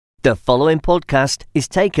The following podcast is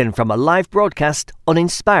taken from a live broadcast on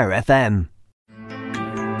Inspire FM.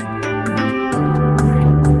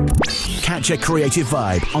 Catch a creative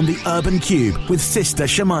vibe on the Urban Kube with Sister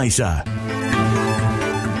Shemiza.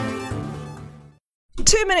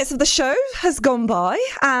 2 minutes of the show has gone by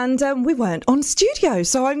and we weren't on studio,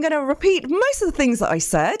 so I'm going to repeat most of the things that I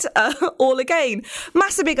said all again.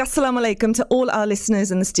 Massive big assalamu alaikum to all our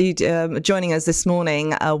listeners in the studio joining us this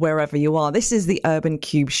morning, wherever you are. This is the Urban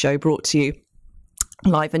Kube show, brought to you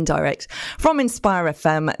live and direct from Inspire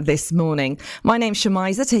FM this morning. My name's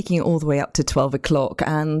Shemiza, taking it all the way up to 12 o'clock,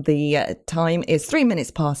 and the time is 3 minutes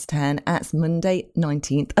past 10. It's Monday,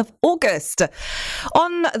 19th of August.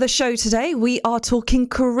 On the show today, we are talking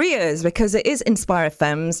careers because it is Inspire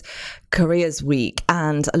FM's Careers Week,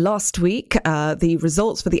 and last week the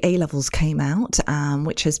results for the A-levels came out,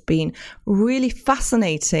 which has been really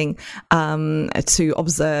fascinating to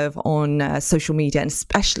observe on social media, and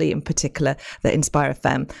especially in particular the Inspire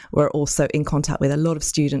FM were also in contact with a lot of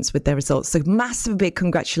students with their results. So massive big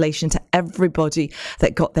congratulations to everybody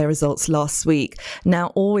that got their results last week. Now,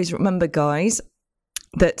 always remember, guys,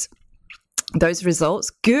 that those results,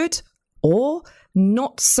 good or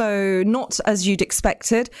not as you'd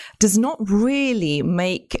expected, does not really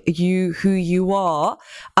make you who you are.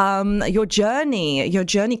 Your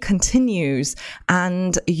journey continues,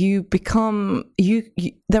 and you become you.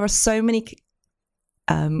 There are so many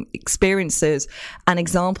experiences and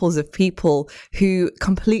examples of people who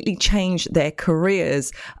completely changed their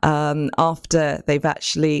careers after they've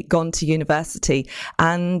actually gone to university.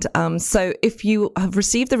 And so if you have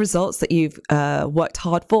received the results that you've worked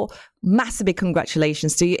hard for, massive big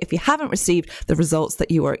congratulations to you. If you haven't received the results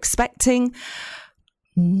that you were expecting,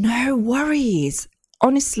 no worries.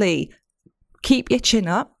 Honestly, keep your chin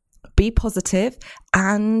up, be positive,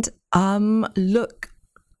 and look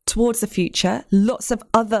towards the future. Lots of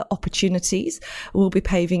other opportunities will be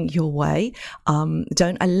paving your way.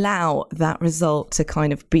 Don't allow that result to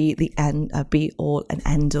kind of be the end, be all and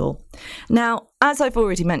end all. Now, as I've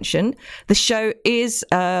already mentioned, the show is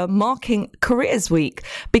marking Careers Week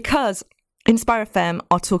because Inspire FM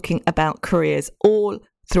are talking about careers all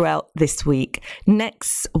throughout this week.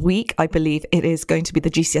 Next week, I believe it is going to be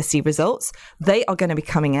the GCSE results. They are going to be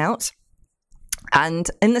coming out. And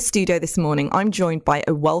in the studio this morning, I'm joined by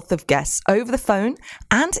a wealth of guests over the phone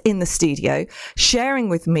and in the studio, sharing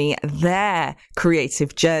with me their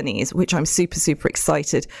creative journeys, which I'm super, super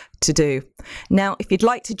excited to do. Now, if you'd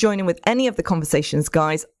like to join in with any of the conversations,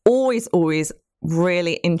 guys, always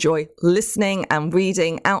really enjoy listening and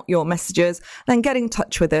reading out your messages, then get in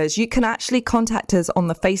touch with us. You can actually contact us on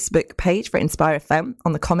the Facebook page for Inspire FM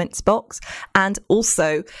on the comments box, and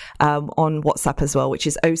also on WhatsApp as well, which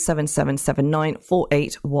is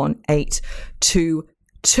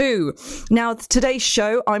 07779481822. Now, today's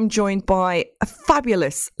show, I'm joined by a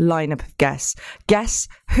fabulous lineup of guests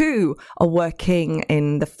who are working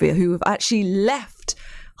in the field, who have actually left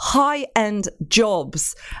high-end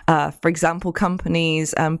jobs, for example,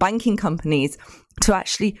 companies, banking companies, to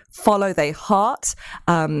actually follow their heart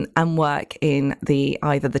and work in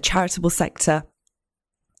either the charitable sector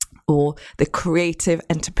or the creative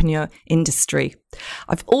entrepreneur industry.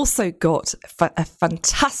 I've also got a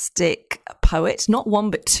fantastic poet, not one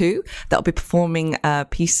but two, that will be performing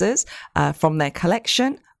pieces from their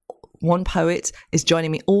collection. One poet is joining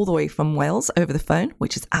me all the way from Wales over the phone,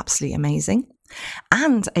 which is absolutely amazing.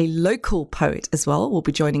 And a local poet as well will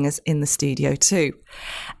be joining us in the studio too.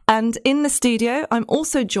 And in the studio, I'm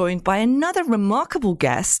also joined by another remarkable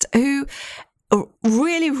guest who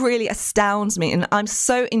really astounds me, and I'm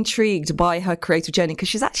so intrigued by her creative journey because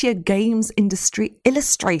she's actually a games industry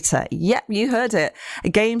illustrator. Yep, you heard it, a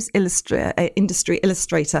games industry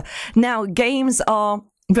illustrator. Now, games are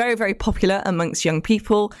very, very popular amongst young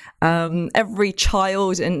people. Every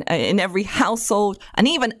child in every household, and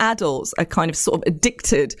even adults, are kind of sort of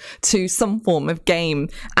addicted to some form of game.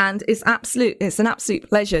 And it's an absolute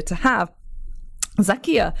pleasure to have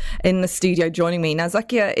Zakiah in the studio joining me. Now,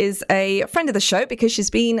 Zakiah is a friend of the show because she's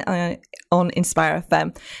been on Inspire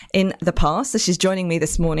FM in the past. So she's joining me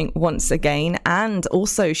this morning once again. And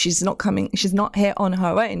also she's not here on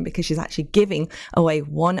her own because she's actually giving away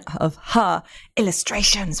one of her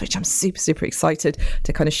illustrations, which I'm super, super excited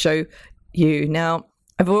to kind of show you. Now,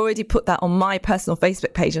 I've already put that on my personal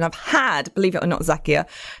Facebook page, and I've had, believe it or not, Zakiah,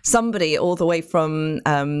 somebody all the way from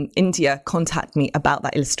India contact me about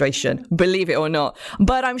that illustration, believe it or not.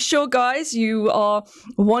 But I'm sure, guys, you are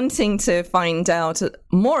wanting to find out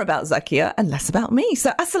more about Zakiah and less about me.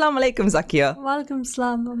 So, assalamu alaikum, Zakiah. Walaikum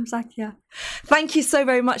salam, Zakiah. Thank you so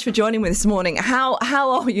very much for joining me this morning. How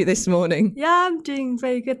are you this morning? Yeah, I'm doing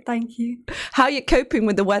very good, thank you. How are you coping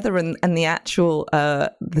with the weather and the actual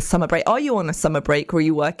the summer break? Are you on a summer break or are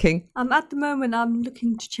you working? At the moment, I'm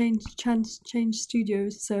looking to change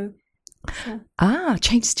studios. So.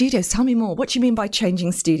 Change studios. Tell me more. What do you mean by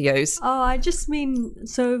changing studios? Oh, I just mean,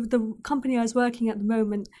 so the company I was working at the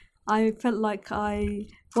moment, I felt like I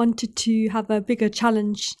wanted to have a bigger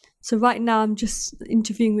challenge. So right now I'm just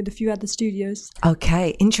interviewing with a few other studios.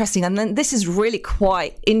 Okay, interesting. And then this is really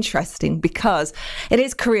quite interesting because it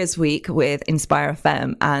is Careers Week with Inspire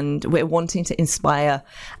FM, and we're wanting to inspire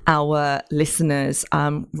our listeners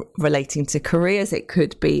relating to careers. It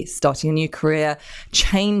could be starting a new career,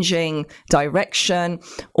 changing direction,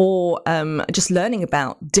 or just learning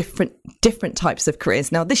about different types of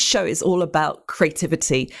careers. Now, this show is all about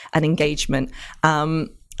creativity and engagement.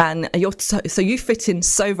 And so you fit in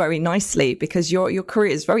so very nicely because your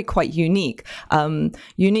career is very quite unique.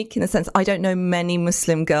 Unique in the sense, I don't know many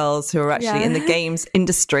Muslim girls who are actually in the games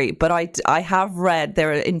industry, but I have read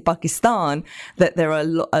there in Pakistan that there are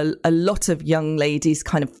a lot of young ladies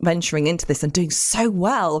kind of venturing into this and doing so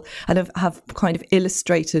well, and have kind of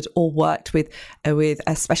illustrated or worked with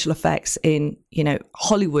special effects in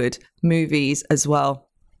Hollywood movies as well.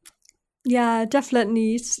 Yeah,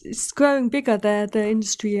 definitely. It's growing bigger there, the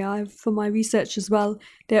industry. For my research as well,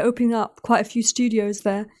 they're opening up quite a few studios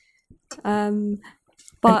there. I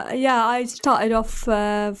started off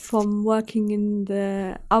from working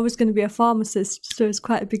I was going to be a pharmacist, so it's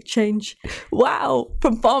quite a big change. Wow,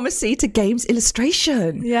 from pharmacy to games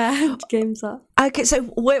illustration. Yeah, games art. Okay, so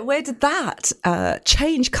where did that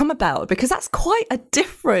change come about? Because that's quite a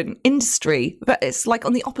different industry, but it's like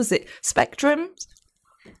on the opposite spectrum.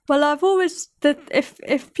 Well, I've always the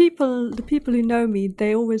people who know me,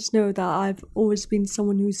 they always know that I've always been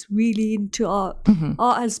someone who's really into art. Mm-hmm.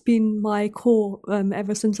 Art has been my core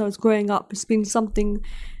ever since I was growing up. It's been something,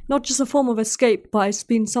 not just a form of escape, but it's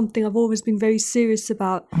been something I've always been very serious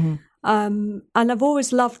about. Mm-hmm. And I've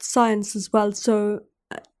always loved science as well. So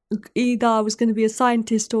either I was going to be a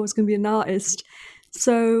scientist or I was going to be an artist.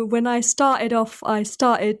 So when I started off, I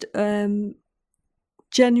started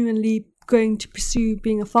genuinely going to pursue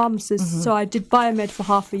being a pharmacist. Mm-hmm. So I did biomed for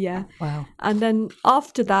half a year. Wow. And then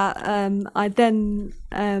after that, I then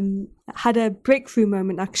had a breakthrough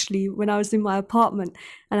moment actually when I was in my apartment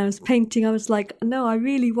and I was painting. I was like, no, I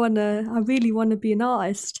really wanna be an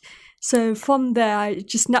artist. So from there, I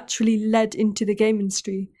just naturally led into the game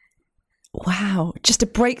industry. Wow, just a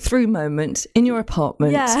breakthrough moment in your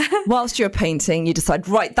apartment. Yeah. Whilst you're painting, you decide,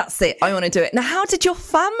 right, that's it, I want to do it. Now, how did your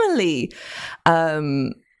family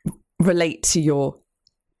relate to your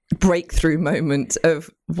breakthrough moment of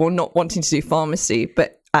not wanting to do pharmacy,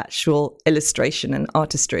 but actual illustration and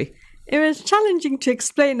artistry? It was challenging to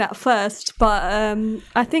explain at first, but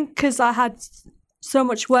I think because I had so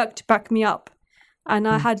much work to back me up and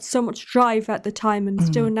I had so much drive at the time and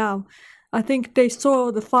still now, I think they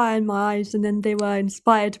saw the fire in my eyes and then they were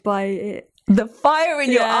inspired by it. The fire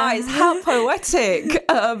in your eyes, how poetic.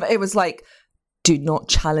 It was like, do not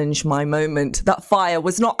challenge my moment. That fire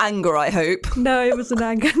was not anger, I hope. No, it wasn't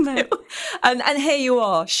anger, no. And here you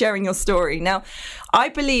are sharing your story. Now, I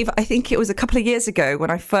think it was a couple of years ago when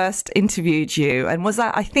I first interviewed you. And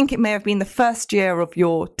I think it may have been the first year of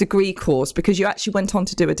your degree course because you actually went on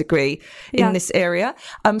to do a degree in this area.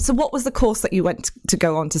 So what was the course that you went to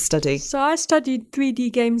go on to study? So I studied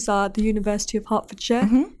 3D games art at the University of Hertfordshire,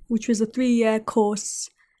 which was a 3-year course.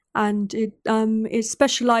 And it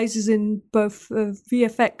specializes in both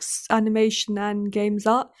VFX, animation and games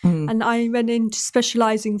art. And I went into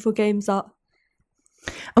specializing for games art.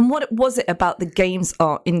 And what was it about the games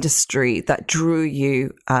art industry that drew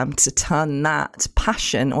you to turn that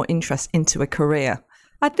passion or interest into a career?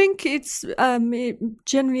 I think it's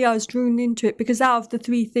generally I was drawn into it because out of the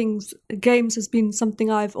three things, games has been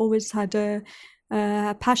something I've always had a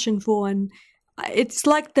passion for, and it's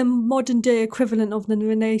like the modern day equivalent of the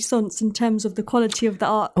Renaissance in terms of the quality of the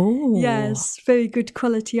art. Oh, yes, very good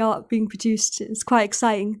quality art being produced. It's quite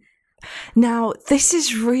exciting. Now, this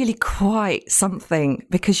is really quite something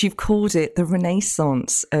because you've called it the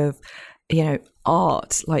Renaissance of,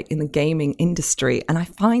 art, like in the gaming industry. And I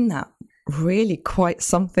find that really quite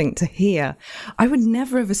something to hear. I would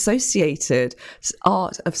never have associated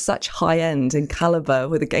art of such high end and caliber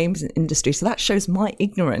with the games industry. So that shows my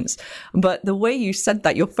ignorance. But the way you said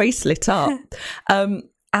that, your face lit up.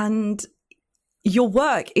 And your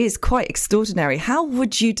work is quite extraordinary. How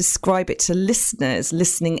would you describe it to listeners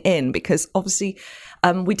listening in? Because obviously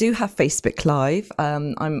we do have Facebook Live.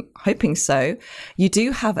 I'm hoping so. You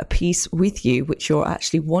do have a piece with you, which you're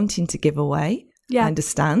actually wanting to give away. I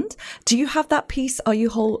understand. Do you have that piece? Are you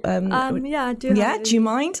Yeah, I do. Yeah, do you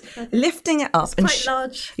mind lifting it up it's and quite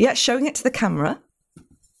large? Yeah, showing it to the camera.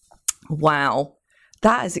 Wow.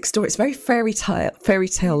 That is extraordinary. It's very fairy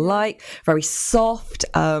tale like, very soft.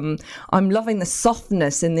 I'm loving the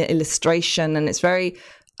softness in the illustration, and it's very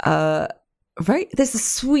there's a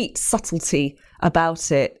sweet subtlety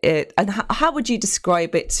about it. And how would you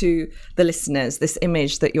describe it to the listeners, this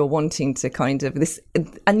image that you're wanting to kind of this,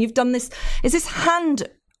 and you've done this, is this hand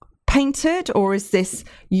painted or is this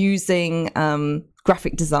using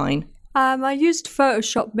graphic design? I used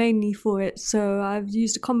Photoshop mainly for it, so I've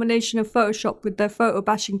used a combination of Photoshop with the photo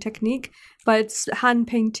bashing technique, but it's hand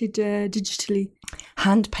painted digitally.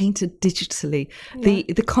 Hand painted digitally. Yeah.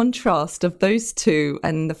 The contrast of those two,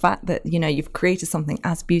 and the fact that you've created something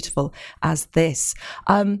as beautiful as this.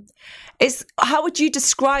 How would you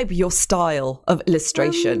describe your style of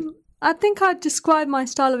illustration? I think I'd describe my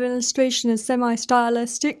style of illustration as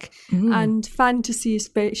semi-stylistic and fantasy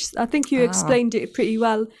space. I think you explained it pretty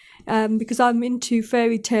well. Because I'm into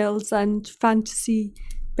fairy tales and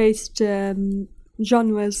fantasy-based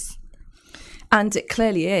genres. And it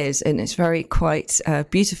clearly is, and it's very quite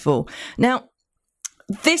beautiful. Now,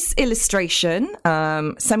 this illustration,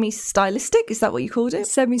 semi-stylistic, is that what you called it?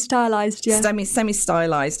 Semi-stylized, yeah.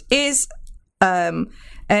 Semi-stylized. Is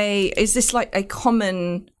this like a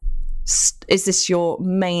common, is this your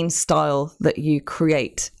main style that you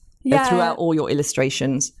create throughout all your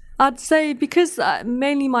illustrations? I'd say because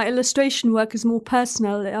mainly my illustration work is more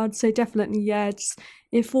personal, I'd say definitely,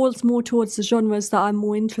 it falls more towards the genres that I'm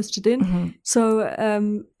more interested in. Mm-hmm.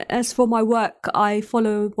 So as for my work, I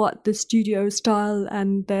follow what the studio style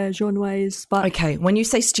and the genre is. But okay, when you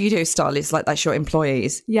say studio style, it's like that's your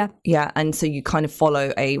employees? Yeah. Yeah, and so you kind of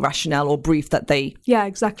follow a rationale or brief that they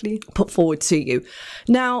exactly put forward to you.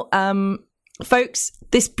 Now, folks,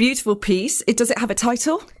 this beautiful piece, does it have a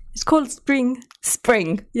title? It's called Spring.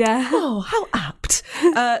 Spring. Yeah. Oh, how apt.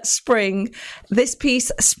 Spring. This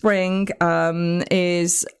piece, Spring,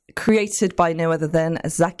 is created by no other than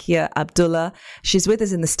Zakiah Abdullah. She's with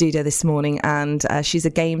us in the studio this morning, and she's a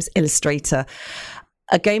games illustrator.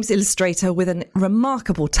 A games illustrator with a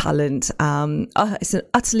remarkable talent. It's an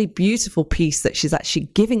utterly beautiful piece that she's actually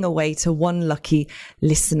giving away to one lucky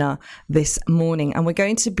listener this morning. And we're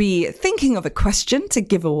going to be thinking of a question to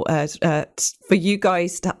give for you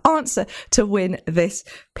guys to answer to win this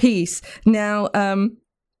piece. Now,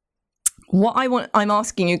 what I'm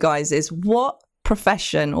asking you guys is what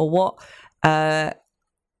profession or what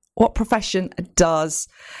profession does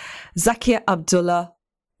Zakiah Abdullah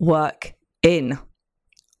work in?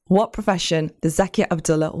 What profession does Zakiah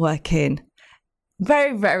Abdullah work in?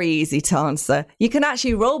 Very, very easy to answer. You can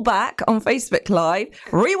actually roll back on Facebook Live,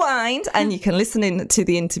 rewind, and you can listen in to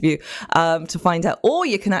the interview to find out. Or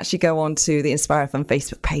you can actually go on to the Inspire FM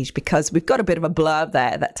Facebook page, because we've got a bit of a blurb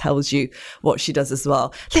there that tells you what she does as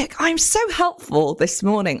well. Look, I'm so helpful this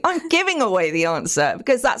morning. I'm giving away the answer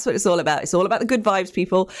because that's what it's all about. It's all about the good vibes,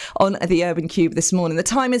 people, on the Urban Kube this morning. The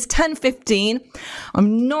time is 10:15.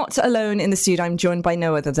 I'm not alone in the studio. I'm joined by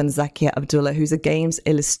no other than Zakiah Abdullah, who's a games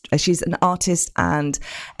she's an artist and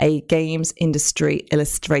a games industry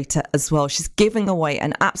illustrator as well. She's giving away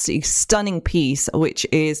an absolutely stunning piece, which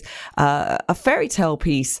is a fairy tale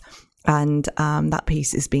piece. And that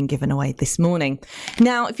piece is being given away this morning.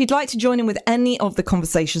 Now, if you'd like to join in with any of the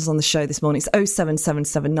conversations on the show this morning, it's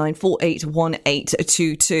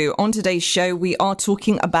 07779481822. On today's show, we are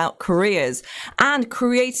talking about careers and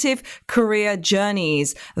creative career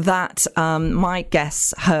journeys that my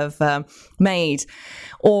guests have made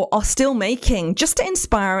or are still making, just to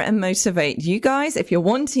inspire and motivate you guys if you're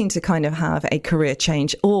wanting to kind of have a career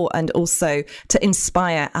change, and also to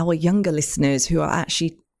inspire our younger listeners who are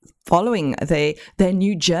actually following their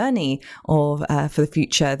new journey for the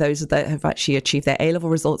future. Those that have actually achieved their A-level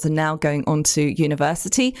results are now going on to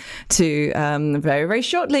university to very, very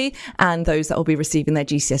shortly, and those that will be receiving their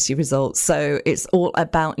GCSE results. So it's all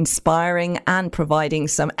about inspiring and providing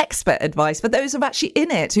some expert advice for those who are actually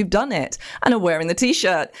in it, who've done it and are wearing the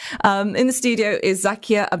t-shirt. In the studio is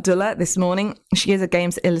Zakiah Abdullah this morning. She is a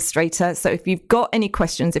games illustrator. So if you've got any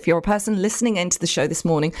questions, if you're a person listening into the show this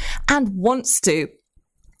morning and wants to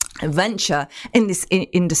venture in this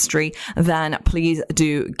industry, then please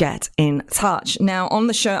do get in touch. Now, on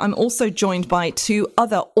the show, I'm also joined by two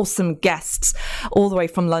other awesome guests all the way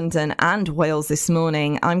from London and Wales this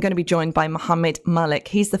morning. I'm going to be joined by Muhammad Malik.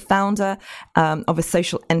 He's the founder of a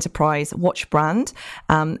social enterprise watch brand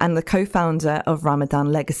and the co-founder of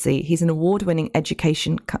Ramadan Legacy. He's an award-winning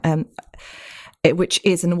education which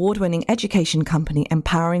is an award-winning education company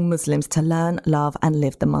empowering Muslims to learn, love and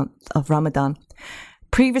live the month of Ramadan.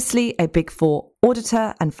 Previously a Big Four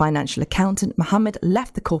auditor and financial accountant, Muhammad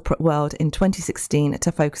left the corporate world in 2016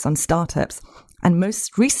 to focus on startups, and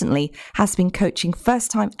most recently has been coaching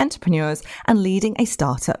first-time entrepreneurs and leading a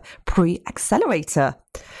startup pre-accelerator.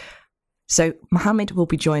 So Muhammad will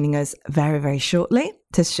be joining us very, very shortly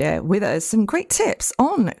to share with us some great tips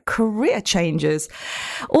on career changes.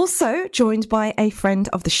 Also joined by a friend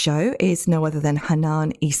of the show is no other than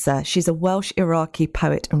Hanan Issa. She's a Welsh Iraqi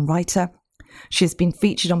poet and writer. She has been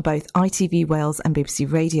featured on both ITV Wales and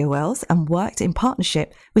BBC Radio Wales and worked in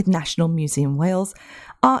partnership with National Museum Wales,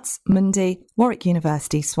 Arts Mundi, Warwick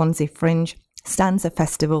University, Swansea Fringe, Stanza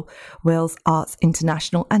Festival, Wales Arts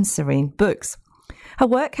International and Serene Books. Her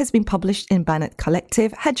work has been published in Bennett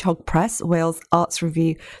Collective, Hedgehog Press, Wales Arts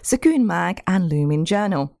Review, Sagoon Mag and Lumen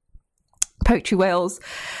Journal. Poetry Wales,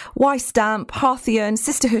 Y Stamp, Parthian,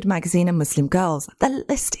 Sisterhood Magazine and Muslim Girls. The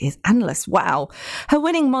list is endless. Wow. Her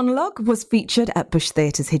winning monologue was featured at Bush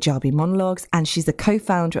Theatre's Hijabi Monologues, and she's the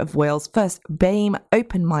co-founder of Wales' first BAME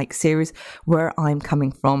open mic series, Where I'm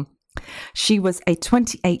Coming From. She was a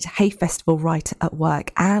 28 Hay Festival writer at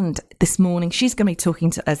work, and this morning she's going to be talking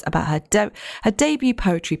to us about her debut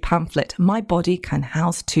poetry pamphlet, My Body Can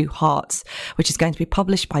House Two Hearts, which is going to be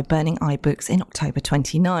published by Burning Eye Books in October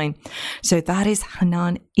 29. So that is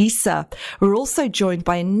Hanan Issa. We're also joined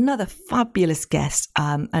by another fabulous guest,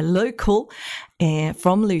 a local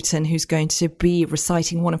from Luton, who's going to be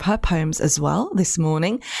reciting one of her poems as well this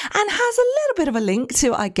morning, and has a little bit of a link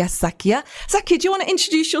to our guest Zakiah. Zakiah, do you want to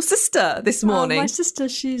introduce your sister this morning? My sister,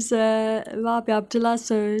 she's Rabiah Abdullah,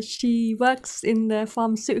 so she works in the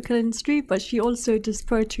pharmaceutical industry, but she also does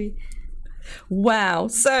poetry. Wow.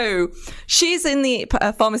 So she's in the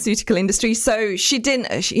pharmaceutical industry, so she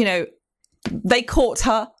didn't, they caught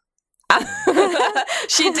her.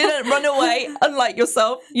 She didn't run away, unlike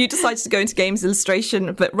yourself. You decided to go into games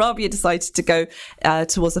illustration, but Rabiah decided to go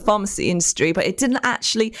towards the pharmacy industry, but it didn't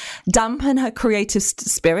actually dampen her creative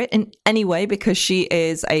spirit in any way, because she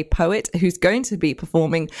is a poet who's going to be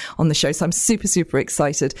performing on the show. So I'm super, super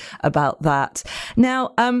excited about that.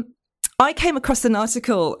 Now, I came across an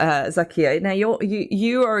article, Zakiah. Now,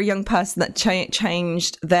 you are a young person that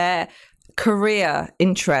changed their career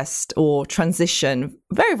interest or transition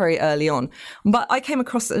very, very early on. But I came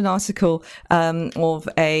across an article of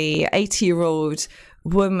a 80-year-old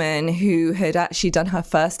woman who had actually done her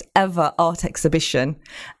first ever art exhibition,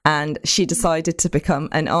 and she decided to become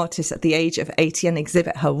an artist at the age of 80 and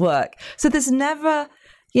exhibit her work. So there's never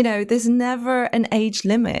an age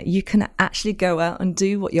limit. You can actually go out and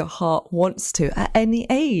do what your heart wants to at any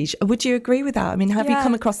age. Would you agree with that? I mean, have you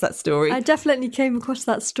come across that story? I definitely came across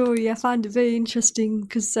that story. I found it very interesting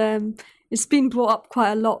because it's been brought up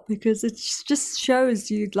quite a lot, because it just shows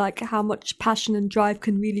you like how much passion and drive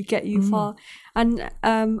can really get you far. And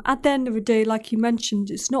at the end of the day, like you mentioned,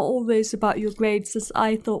 it's not always about your grades, as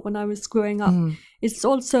I thought when I was growing up. It's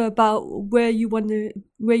also about where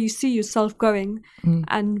you see yourself going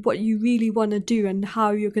and what you really want to do and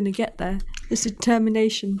how you're going to get there. It's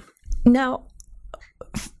determination. Now,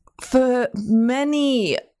 for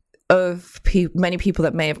many people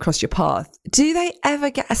that may have crossed your path, do they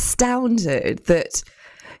ever get astounded that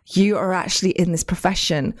you are actually in this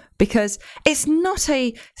profession? Because it's not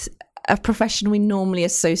a profession we normally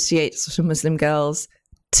associate sort of Muslim girls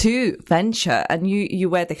to venture, and you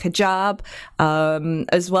wear the hijab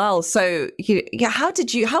as well. So how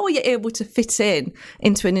were you able to fit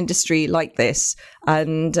into an industry like this?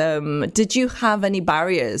 And did you have any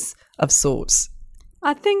barriers of sorts?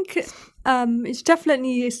 I think it's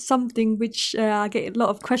definitely something which I get a lot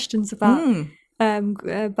of questions about.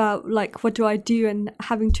 About like, what do I do, and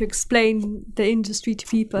having to explain the industry to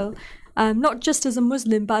people. Not just as a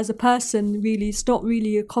Muslim, but as a person, really. It's not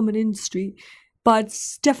really a common industry, but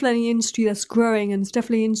it's definitely an industry that's growing, and it's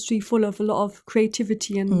definitely an industry full of a lot of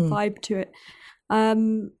creativity and vibe to it.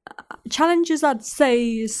 Challenges, I'd say,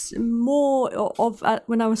 is more of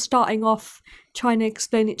when I was starting off, trying to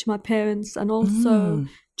explain it to my parents, and also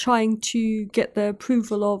trying to get the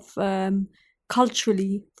approval of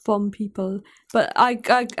culturally from people. But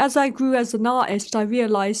as I grew as an artist, I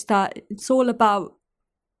realised that it's all about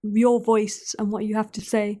your voice and what you have to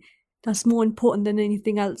say. That's more important than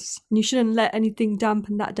anything else, and you shouldn't let anything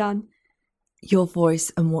dampen that down. Your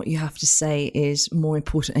voice and what you have to say is more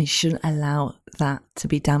important, and you shouldn't allow that to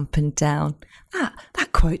be dampened down.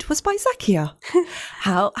 That quote was by Zakiah.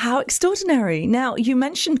 How extraordinary. Now, you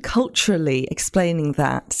mentioned culturally explaining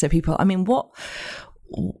that to people. I mean,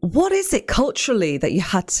 what is it culturally that you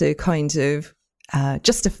had to kind of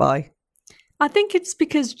justify? I think it's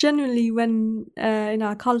because generally when in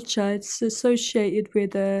our culture it's associated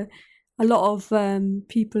with a lot of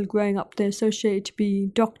people growing up, they associate to be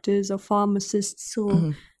doctors or pharmacists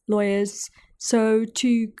or lawyers. So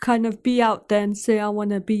to kind of be out there and say, I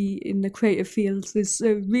want to be in the creative fields is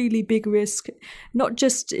a really big risk, not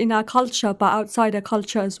just in our culture, but outside our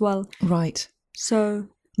culture as well. Right. So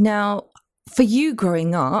now, for you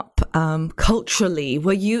growing up, culturally,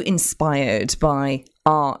 were you inspired by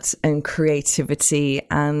art and creativity?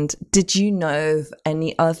 And did you know of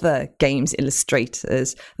any other games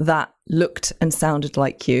illustrators that looked and sounded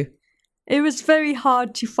like you? It was very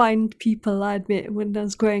hard to find people, I admit, when I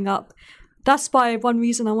was growing up. That's why one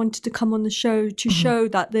reason I wanted to come on the show, to show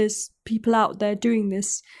that there's people out there doing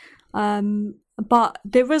this. But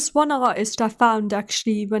there was one artist I found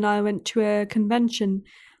actually when I went to a convention,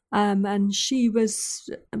 and she was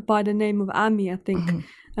by the name of Ami, I think.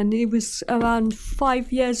 And it was around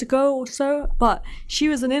 5 years ago or so. But she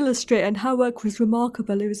was an illustrator and her work was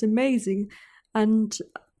remarkable. It was amazing. And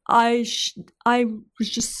I was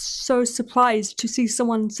just so surprised to see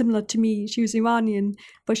someone similar to me. She was Iranian,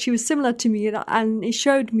 but she was similar to me, and it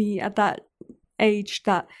showed me at that age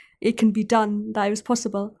that it can be done, that it was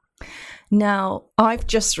possible. Now, I've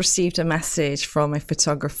just received a message from a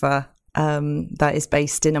photographer that is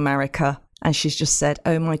based in America, and she's just said,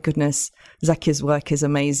 "Oh my goodness, Zakiah's work is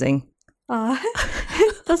amazing."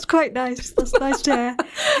 That's quite nice. That's nice to hear.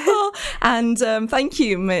 And thank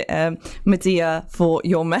you, Medea, for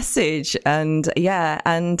your message. And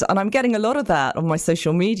and I'm getting a lot of that on my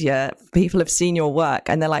social media. People have seen your work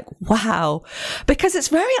and they're like, wow, because it's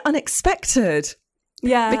very unexpected.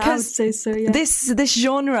 Yeah, because I would say so, yeah. This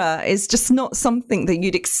genre is just not something that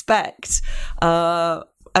you'd expect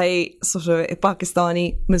a sort of a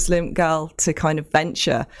Pakistani Muslim girl to kind of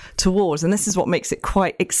venture towards. And this is what makes it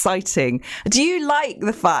quite exciting. Do you like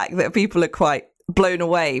the fact that people are quite blown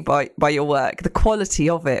away by your work, the quality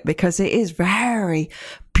of it? Because it is very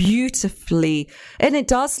beautifully, and it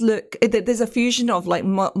does look, there's a fusion of like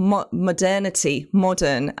modernity,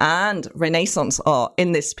 modern and Renaissance art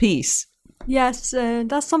in this piece. Yes,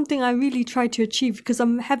 that's something I really try to achieve, because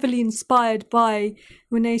I'm heavily inspired by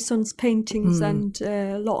Renaissance paintings and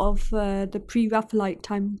a lot of the pre-Raphaelite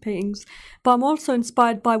time paintings. But I'm also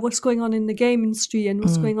inspired by what's going on in the game industry and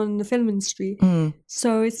what's going on in the film industry.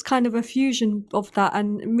 So it's kind of a fusion of that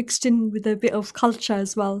and mixed in with a bit of culture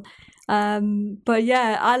as well. But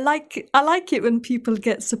yeah, I like it when people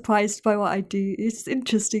get surprised by what I do. It's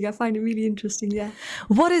interesting. I find it really interesting, yeah.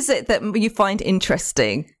 What is it that you find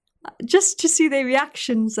interesting? Just to see their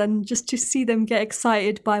reactions and just to see them get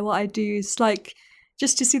excited by what I do. It's like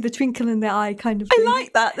just to see the twinkle in their eye kind of thing. I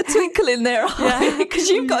like that, the twinkle in their eye, because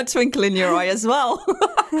you've got a twinkle in your eye as well.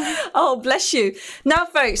 Oh, bless you. Now,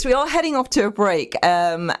 folks, we are heading off to a break.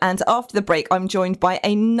 And after the break, I'm joined by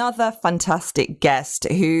another fantastic guest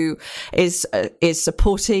who is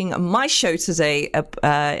supporting my show today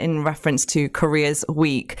in reference to Careers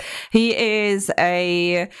Week. He is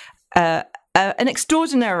an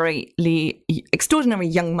extraordinary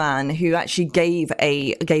young man who actually gave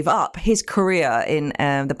up his career in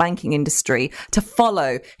the banking industry to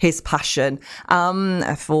follow his passion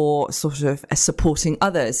for sort of supporting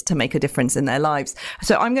others to make a difference in their lives.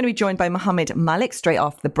 So I'm going to be joined by Muhammad Malik straight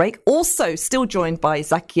after the break. Also still joined by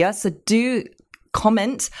Zakiah. So do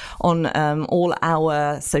comment on all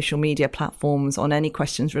our social media platforms on any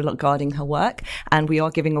questions regarding her work, and we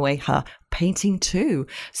are giving away her painting too.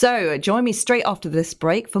 So join me straight after this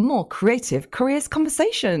break for more creative careers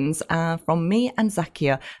conversations from me and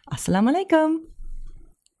Zakiah. Assalamu alaikum.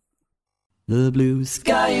 The blue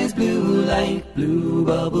sky is blue like blue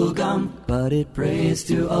bubble gum, but it prays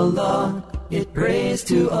to Allah, it prays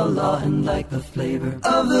to Allah, and like the flavor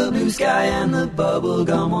of the blue sky and the bubble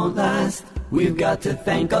gum won't last. We've got to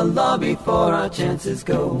thank Allah before our chances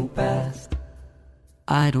go past.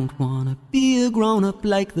 I don't wanna be a grown-up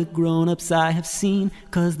like the grown-ups I have seen,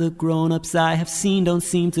 'cause the grown-ups I have seen don't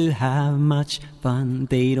seem to have much fun.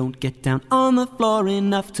 They don't get down on the floor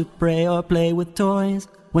enough to pray or play with toys.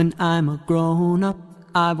 When I'm a grown-up,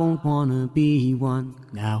 I won't wanna be one.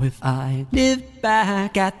 Now if I lived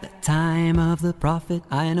back at the time of the Prophet,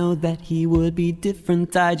 I know that he would be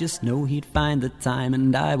different. I just know he'd find the time,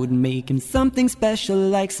 and I would make him something special,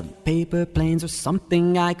 like some paper planes or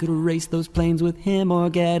something. I could race those planes with him or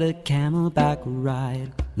get a camelback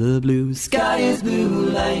ride. The blue sky is blue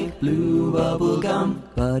like blue bubble gum,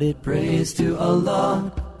 but it prays to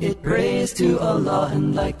Allah, it prays to Allah,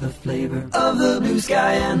 and like the flavor of the blue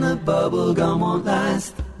sky and the bubble gum won't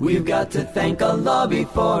last. We've got to thank Allah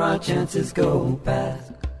before our chances go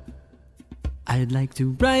past. I'd like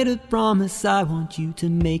to write a promise I want you to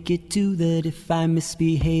make it to, that if I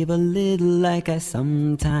misbehave a little like I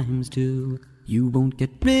sometimes do, You won't get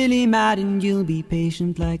really mad and you'll be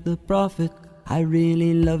patient like the prophet. I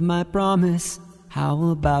really love my promise.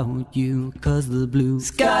 How about you? 'Cause the blue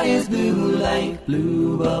sky is blue like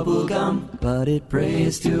blue bubble gum, but it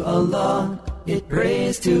prays to Allah. It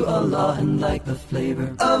prays to Allah, and like the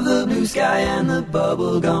flavor of the blue sky and the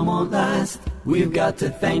bubble gum won't last. We've got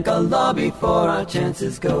to thank Allah before our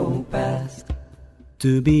chances go past.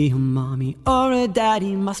 To be a mommy or a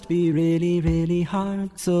daddy must be really, really hard.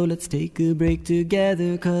 So let's take a break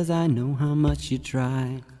together, 'cause I know how much you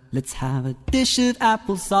try. Let's have a dish of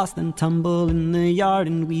applesauce, then tumble in the yard,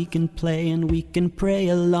 and we can play and we can pray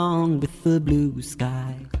along with the blue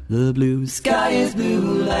sky. The blue sky is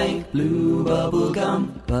blue like blue bubble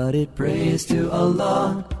gum, but it prays to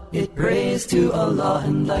Allah. It prays to Allah,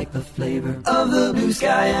 and like the flavor of the blue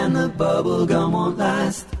sky and the bubble gum won't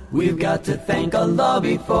last. We've got to thank Allah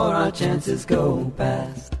before our chances go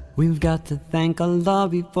past. We've got to thank Allah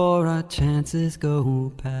before our chances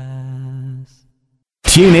go past.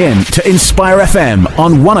 Tune in to Inspire FM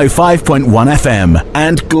on 105.1 FM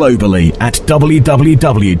and globally at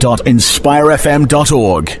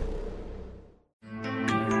www.inspirefm.org.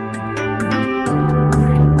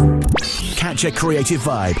 Catch a creative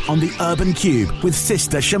vibe on the Urban Kube with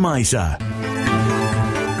Sister Shemiza.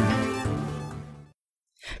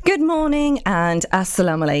 Good morning and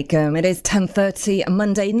assalamu alaikum. It is 10:30,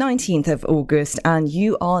 Monday, 19th of August, and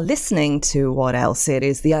you are listening to what else? It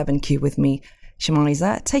is the Urban Kube with me,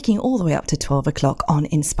 Shemiza, taking all the way up to 12 o'clock on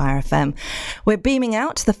Inspire FM. We're beaming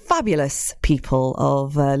out to the fabulous people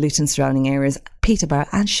of Luton surrounding areas, Peterborough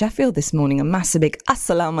and Sheffield this morning. A massive big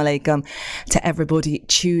assalamu alaikum to everybody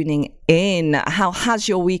tuning in. How has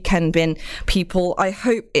your weekend been, people? I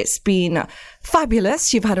hope it's been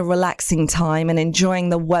fabulous. You've had a relaxing time and enjoying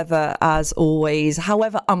the weather as always,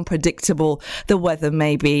 however unpredictable the weather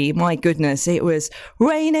may be. My goodness, it was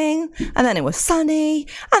raining and then it was sunny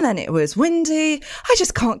and then it was windy. I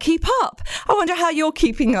just can't keep up. I wonder how you're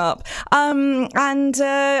keeping up. I'm going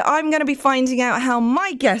to be finding out how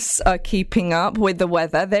my guests are keeping up with the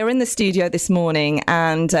weather. They're in the studio this morning,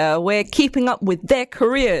 and we're keeping up with their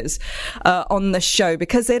careers on the show,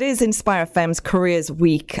 because it is Inspire FM's Careers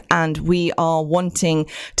Week, and we are wanting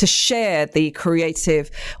to share the creative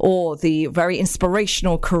or the very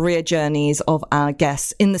inspirational career journeys of our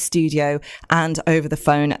guests in the studio and over the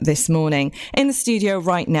phone this morning. In the studio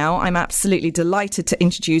right now, I'm absolutely delighted to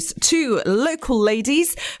introduce two local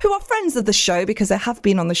ladies who are friends of the show, because they have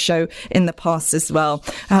been on the show in the past as well,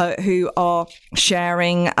 who are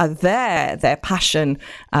sharing their passion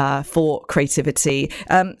for creativity.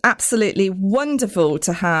 Absolutely wonderful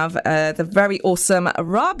to have the very awesome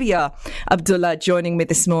Rabiah Abdullah joining me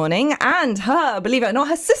this morning, and her, believe it or not,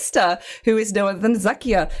 her sister, who is no other than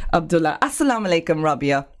Zakiah Abdullah. Assalamu alaikum,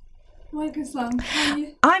 Rabiah. Walaikum assalam. How are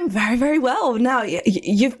you? I'm very, very well. Now,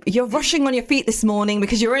 you're rushing on your feet this morning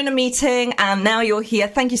because you're in a meeting and now you're here.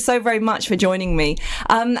 Thank you so very much for joining me.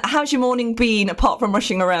 How's your morning been, apart from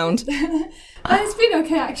rushing around? It's been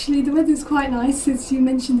okay, actually. The weather's quite nice, since you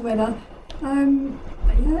mentioned the weather.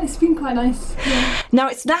 Yeah, it's been quite nice. Yeah. Now,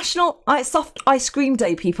 it's National Soft Ice Cream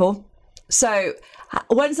Day, people. So,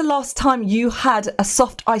 when's the last time you had a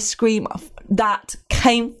soft ice cream that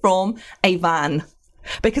came from a van?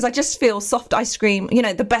 Because I just feel soft ice cream,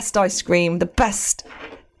 the best ice cream, the best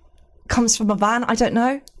comes from a van. I don't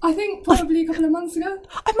know. I think probably a couple of months ago.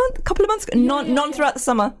 A couple of months ago? None throughout the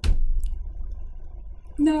summer?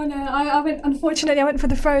 No, unfortunately, I went for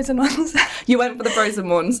the frozen ones. You went for the frozen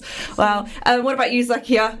ones. Well, what about you,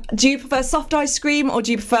 Zakiah? Do you prefer soft ice cream or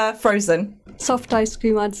do you prefer frozen? Soft ice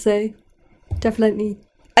cream, I'd say. Definitely.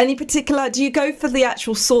 Any particular, do you go for the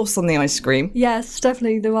actual sauce on the ice cream? Yes,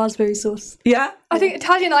 definitely the raspberry sauce. Yeah? I think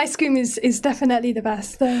Italian ice cream is definitely the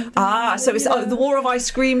best. So it's the war of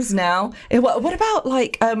ice creams now. What about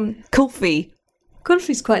kulfi?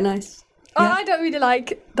 Kulfi's quite nice. Yeah. I don't really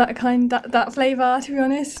like that flavour, to be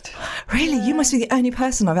honest. Really? You must be the only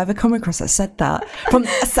person I've ever come across that said that. From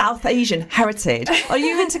South Asian heritage. Are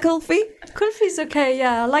you into kulfi? Kulfi's okay,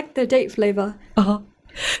 yeah. I like the date flavour. Uh-huh.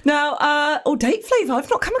 Now, date flavour. I've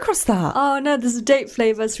not come across that. Oh, no, there's a date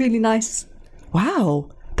flavour. It's really nice.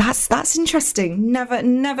 Wow. That's interesting.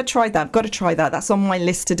 Never tried that. I've got to try that. That's on my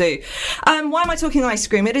list to do. Why am I talking ice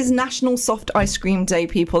cream? It is National Soft Ice Cream Day,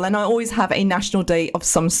 people, and I always have a national day of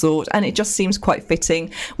some sort, and it just seems quite fitting.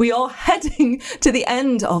 We are heading to the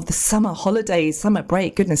end of the summer holidays, summer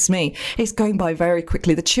break. Goodness me, it's going by very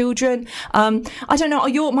quickly. The children, I don't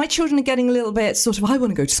know. My children are getting a little bit sort of, I want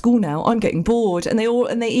to go to school now. I'm getting bored, and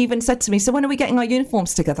they even said to me, so when are we getting our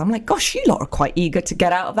uniforms together? I'm like, gosh, you lot are quite eager to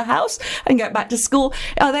get out of the house and get back to school.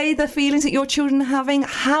 Are they the feelings that your children are having?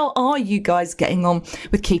 How are you guys getting on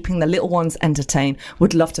with keeping the little ones entertained?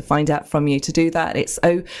 Would love to find out from you. To do that, it's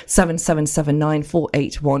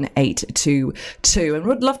 07779481822. And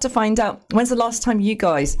would love to find out, when's the last time you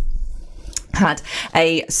guys had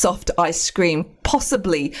a soft ice cream,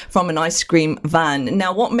 possibly from an ice cream van?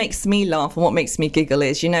 Now, what makes me laugh and what makes me giggle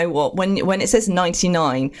is, you know what, when it says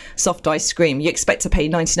 99 soft ice cream, you expect to pay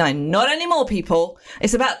 99. Not anymore, people.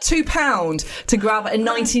 It's about £2 to grab a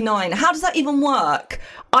 99. How does that even work?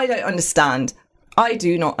 I don't understand. I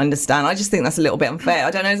do not understand. I just think that's a little bit unfair.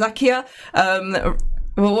 I don't know, Zakiah.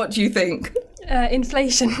 Well, what do you think?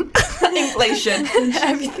 Inflation. Inflation.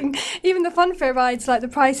 Everything. Even the fun fair rides, like the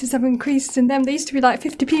prices have increased in them. They used to be like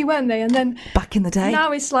 50p, weren't they? And then back in the day,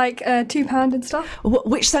 now it's like £2 and stuff.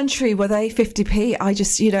 Which century were they? 50p? I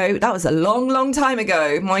just, that was a long time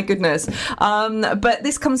ago. My goodness. But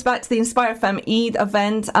this comes back to the Inspire FM Eid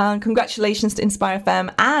event. Congratulations to Inspire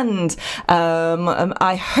FM, and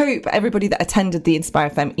I hope everybody that attended the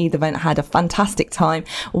Inspire FM Eid event had a fantastic time.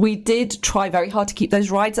 We did try very hard to keep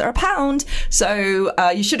those rides at £1. So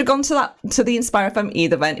you should have gone to the Inspire FM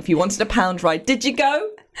Eid event if you wanted a £1 ride. Did you go?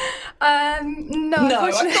 No,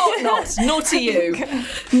 I thought not. Naughty you.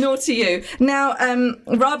 Naughty you. Now,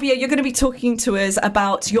 Rabiah, you're going to be talking to us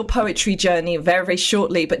about your poetry journey very, very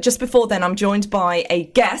shortly. But just before then, I'm joined by a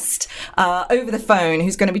guest over the phone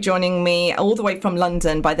who's going to be joining me all the way from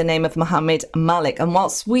London by the name of Muhammad Malik. And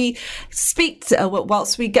whilst we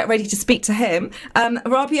get ready to speak to him,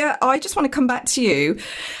 Rabiah, I just want to come back to you.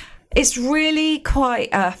 It's really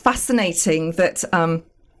quite fascinating that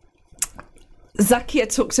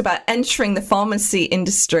Zakiah talked about entering the pharmacy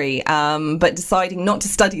industry, but deciding not to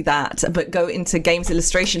study that, but go into games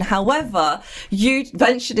illustration. However, you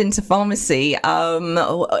ventured into pharmacy,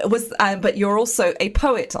 but you're also a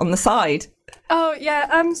poet on the side. Oh,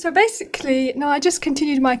 yeah. So basically, no, I just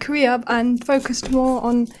continued my career and focused more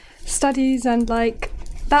on studies and like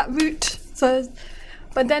that route.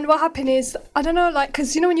 But then what happened is, I don't know, like,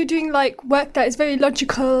 because, when you're doing, like, work that is very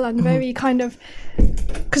logical and very kind of,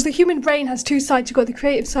 because the human brain has two sides. You've got the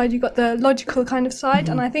creative side, you've got the logical kind of side.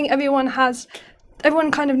 And I think everyone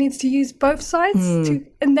kind of needs to use both sides,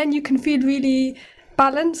 and then you can feel really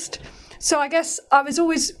balanced. So I guess I was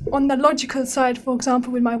always on the logical side, for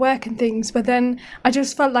example, with my work and things. But then I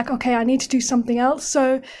just felt like, okay, I need to do something else.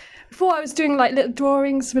 So before I was doing, like, little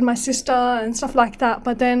drawings with my sister and stuff like that.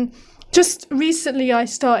 But then just recently, I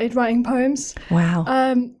started writing poems. Wow.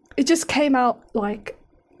 It just came out like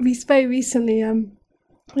very recently,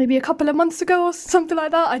 maybe a couple of months ago or something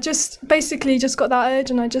like that. I just basically just got that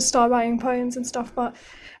urge and I just started writing poems and stuff. But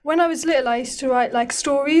when I was little, I used to write like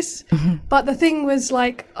stories. But the thing was,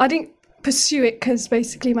 like, I didn't pursue it because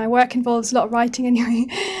basically my work involves a lot of writing anyway.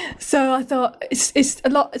 So I thought it's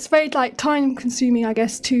very like time consuming, I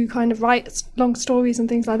guess, to kind of write long stories and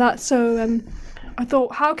things like that. So I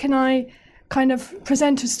thought, how can I kind of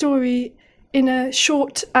present a story in a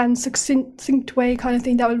short and succinct way kind of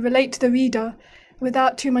thing that will relate to the reader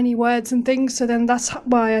without too many words and things. So then that's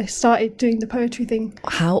why I started doing the poetry thing.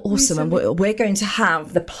 How awesome. Recently. And we're going to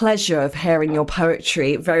have the pleasure of hearing your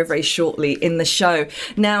poetry very, very shortly in the show.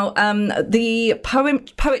 Now, the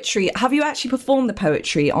poetry, have you actually performed the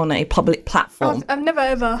poetry on a public platform? I've never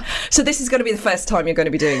ever. So this is going to be the first time you're going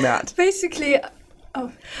to be doing that? Basically...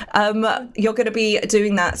 you're going to be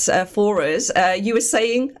doing that for us. You were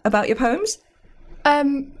saying about your poems?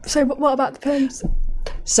 So what about the poems?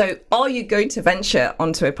 So are you going to venture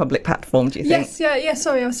onto a public platform, do you think? Yes,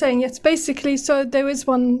 sorry, I was saying yes. Basically, so there is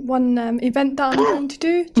one event that I'm going to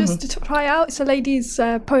do just to try out. It's a ladies'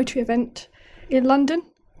 poetry event in London.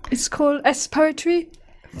 It's called S Poetry.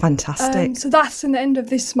 Fantastic. So that's in the end of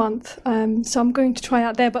this month. So I'm going to try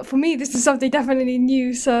out there. But for me, this is something definitely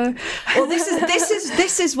new. So, well,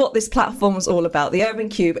 this is what this platform is all about. The Urban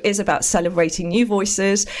Kube is about celebrating new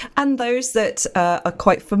voices and those that are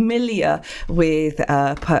quite familiar with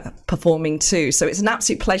performing too. So it's an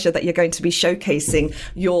absolute pleasure that you're going to be showcasing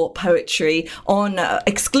your poetry on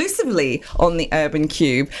exclusively on the Urban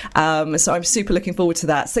Kube. So I'm super looking forward to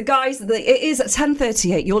that. So guys, it is at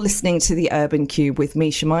 10:38. You're listening to the Urban Kube with me,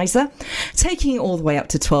 Shemiza, taking it all the way up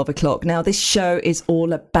to 12 o'clock. Now, this show is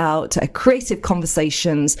all about creative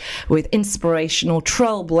conversations with inspirational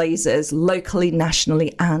trailblazers locally,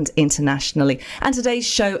 nationally and internationally. And today's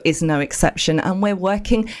show is no exception. And we're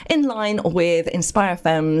working in line with Inspire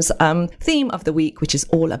FM's theme of the week, which is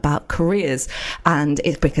all about careers. And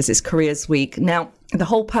it's because it's Careers Week. Now, The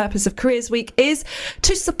whole purpose of Careers Week is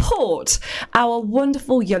to support our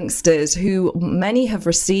wonderful youngsters who many have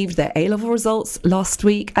received their A-level results last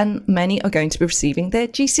week and many are going to be receiving their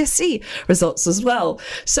GCSE results as well.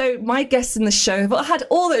 So my guests in the show have had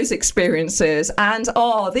all those experiences and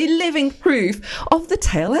are the living proof of the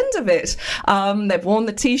tail end of it. They've worn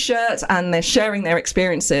the T-shirt and they're sharing their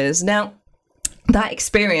experiences. Now, that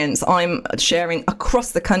experience I'm sharing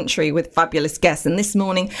across the country with fabulous guests. And this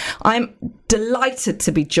morning, I'm delighted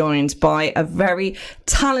to be joined by a very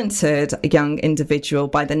talented young individual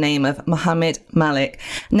by the name of Muhammad Malik.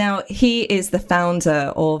 Now, he is the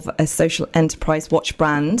founder of a social enterprise watch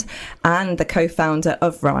brand and the co-founder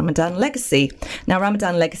of Ramadan Legacy. Now,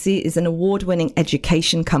 Ramadan Legacy is an award-winning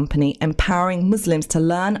education company empowering Muslims to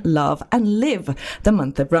learn, love, and live the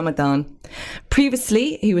month of Ramadan.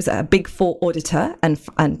 Previously, he was a Big Four auditor and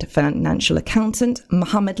financial accountant.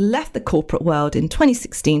 Muhammad left the corporate world in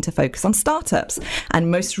 2016 to focus on startups, and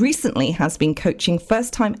most recently has been coaching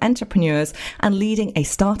first-time entrepreneurs and leading a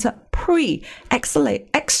startup I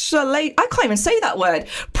can't even say that word.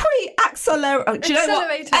 Pre-accelerator. Do you know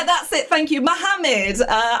what? That's it. Thank you, Muhammad.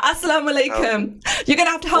 Assalamu alaikum. You're going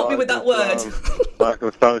to have to help me with that word. I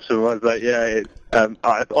was like, yeah.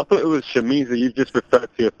 I thought it was Shemiza. You've just referred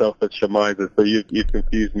to yourself as Shemiza, so you've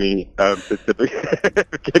confused me to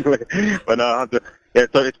begin with. But now I have to. Yeah,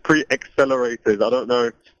 so it's pre-accelerators. I don't know.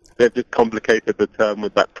 They've just complicated the term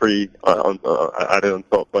with that pre added on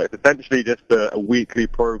top, but it's essentially just a weekly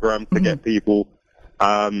program to get people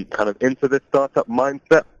kind of into this startup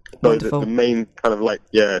mindset. So the main kind of like,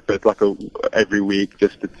 so it's like every week,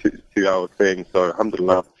 just a 2-hour thing. So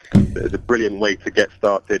alhamdulillah, it's a brilliant way to get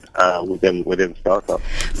started within startup.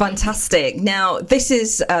 Fantastic. Now, this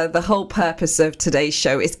is the whole purpose of today's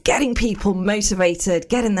show, is getting people motivated,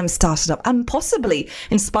 getting them started up, and possibly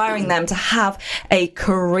inspiring them to have a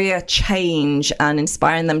career change and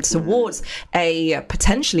inspiring them towards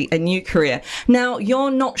potentially a new career. Now,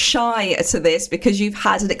 you're not shy to this because you've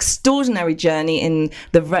had an extraordinary journey in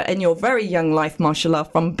your very young life, mashallah,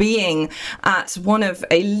 from being at one of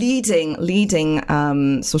a leading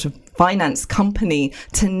sort of finance company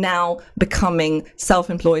to now becoming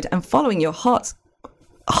self-employed and following your heart's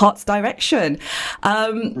direction.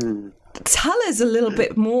 Tell us a little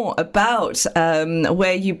bit more about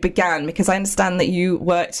where you began, because I understand that you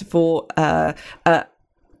worked for,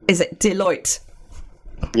 is it Deloitte?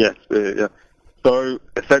 Yes, yeah. So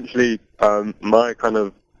essentially, my kind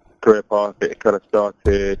of career path, it kind of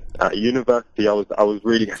started at university. I was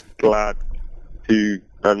really glad to,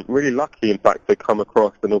 and really lucky, in fact, to come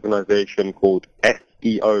across an organisation called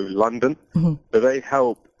SEO London. Mm-hmm. So they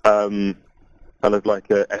help kind of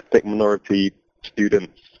like ethnic minority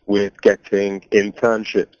students with getting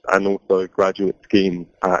internships and also graduate schemes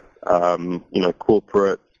at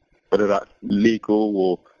corporate, whether that's legal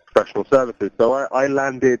or professional services. So I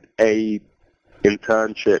landed a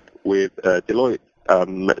internship with Deloitte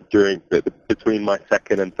between my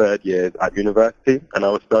second and third years at university, and I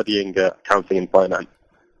was studying accounting and finance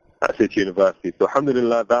at City University. So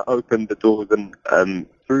alhamdulillah, that opened the doors, and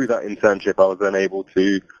through that internship I was then able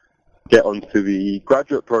to get onto the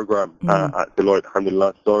graduate program at Deloitte,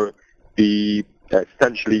 alhamdulillah. So the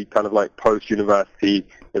essentially kind of like post-university,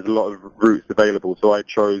 there's a lot of routes available. So I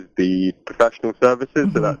chose the professional services,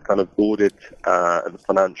 so that's kind of audit and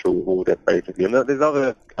financial audit basically. And there's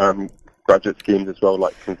other graduate schemes as well,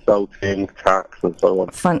 like consulting, tax, and so on.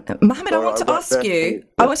 Fun. Mohammed, I want to ask you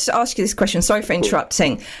this question. Sorry for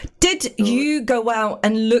interrupting. Did you go out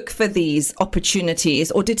and look for these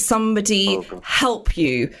opportunities, or did somebody help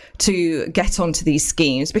you to get onto these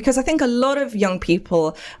schemes? Because I think a lot of young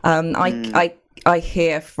people, I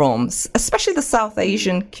hear from, especially the South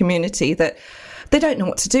Asian community, that they don't know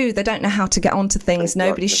what to do. They don't know how to get onto things. Exactly.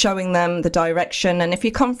 Nobody's showing them the direction. And if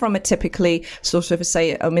you come from a typically sort of,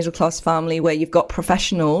 say, a middle-class family where you've got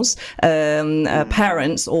professionals,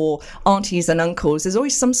 parents or aunties and uncles, there's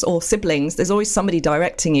always or siblings, there's always somebody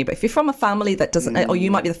directing you. But if you're from a family that doesn't, or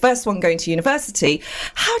you might be the first one going to university,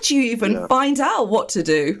 how do you even find out what to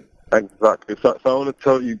do? Exactly. So I want to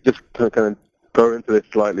tell you, just to kind of go into this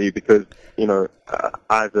slightly, because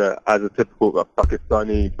as a typical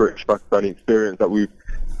British Pakistani experience that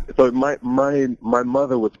my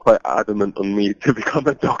mother was quite adamant on me to become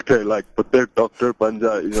a doctor, like Dr.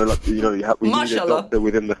 Banja, we need a doctor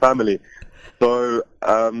within the family. So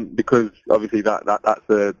because obviously that's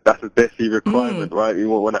a desi requirement, right? We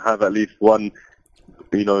want to have at least one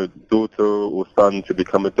daughter or son to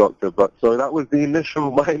become a doctor. But so that was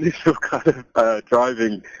my initial kind of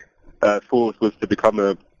driving force, was to become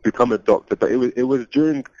a doctor. But it was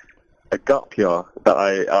during a gap year that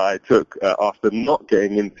I took after not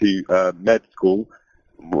getting into med school.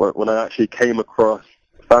 when I actually came across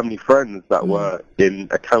family friends that were in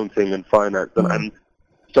accounting and finance, and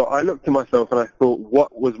so I looked to myself and I thought,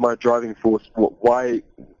 what was my driving force?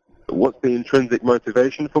 What's the intrinsic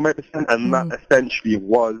motivation for medicine? And that essentially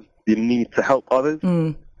was the need to help others.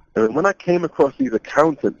 And when I came across these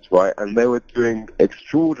accountants, right, and they were doing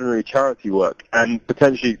extraordinary charity work and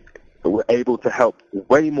potentially were able to help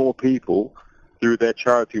way more people through their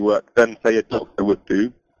charity work than, say, a doctor would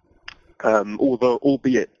do, although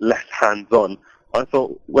albeit less hands-on, I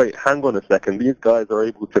thought, wait, hang on a second. These guys are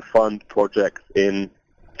able to fund projects in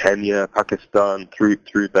Kenya, Pakistan, through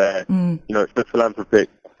their, the philanthropic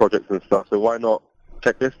projects and stuff. So why not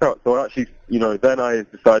check this out? So actually, then I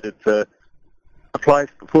decided to apply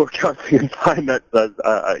for accounting and finance as,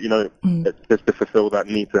 just to fulfill that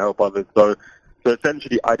need to help others. So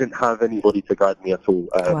essentially, I didn't have anybody to guide me at all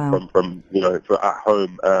from at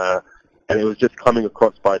home. And it was just coming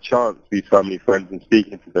across by chance, these family friends, and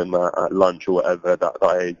speaking to them at lunch or whatever,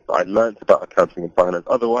 that I learned about accounting and finance.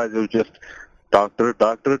 Otherwise, it was just doctor.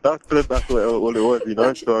 That's all it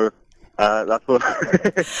was, So that's what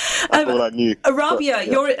I knew.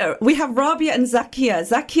 Rabiah, we have Rabiah and Zakiah.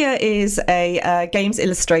 Zakiah is a games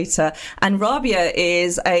illustrator, and Rabiah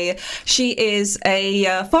is a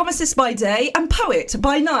pharmacist by day and poet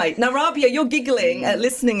by night. Now, Rabiah, you're giggling at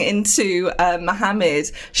listening into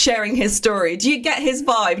Muhammad sharing his story. Do you get his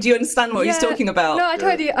vibe? Do you understand what he's talking about? No, I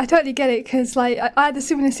totally get it, because I had a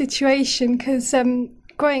similar situation, because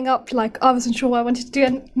growing up, I wasn't sure what I wanted to do,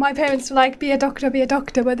 and my parents were like, be a doctor,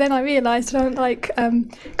 but then I realised I don't like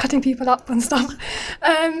cutting people up and stuff.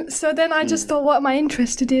 So then I just thought, what am I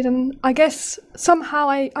interested in? And I guess somehow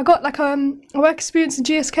I got a work experience in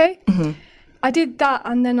GSK. I did that,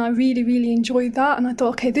 and then I really, really enjoyed that, and I thought,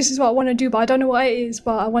 okay, this is what I want to do, but I don't know what it is,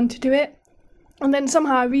 but I want to do it. And then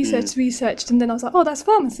somehow I researched, and then I was like, oh, that's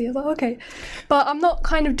pharmacy. I was like, okay. But I'm not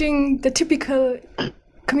kind of doing the typical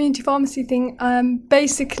community pharmacy thing.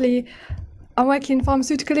 Basically, I'm working in the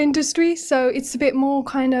pharmaceutical industry, so it's a bit more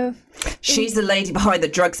kind of... She's the lady behind the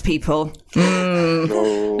drugs, people. No,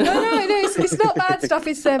 it's not bad stuff.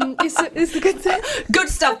 It's the good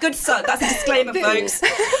stuff. Good stuff. That's a disclaimer, folks.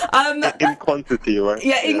 In quantity, right?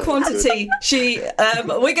 Yeah, in quantity.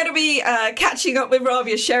 We're going to be catching up with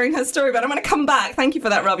Rabiah, sharing her story, but I'm going to come back. Thank you for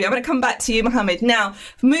that, Rabiah. I'm going to come back to you, Muhammad. Now,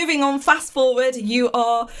 moving on, fast forward, you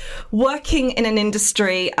are working in an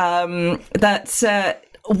industry that...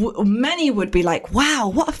 many would be like, wow,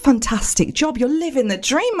 what a fantastic job. You're living the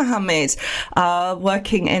dream, Muhammad,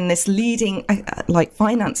 working in this leading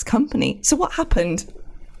finance company. So what happened?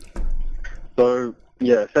 So,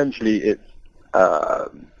 essentially it's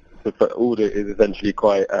the audit is essentially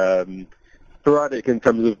quite sporadic in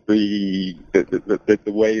terms of the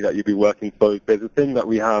way that you'll be working. So there's a thing that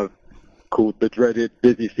we have called the dreaded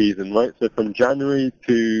busy season, right? So from January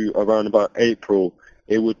to around about April,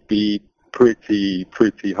 it would be pretty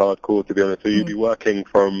hardcore, to be honest. So you'd be working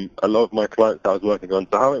from a lot of my clients that I was working on.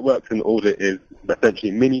 So how it works in audit is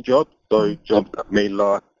essentially mini jobs. So jobs that may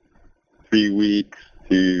last 3 weeks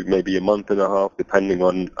to maybe a month and a half, depending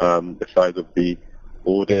on the size of the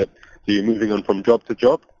audit. So you're moving on from job to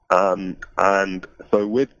job. And so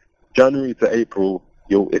with January to April,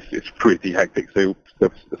 it's pretty hectic. So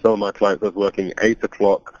some of my clients, I was working 8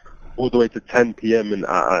 o'clock all the way to 10 p.m.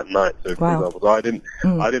 at night. So, for example, so I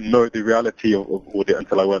didn't know the reality of audit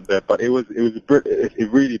until I went there. But it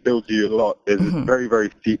really builds you a lot. There's a very, very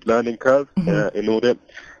steep learning curve in audit.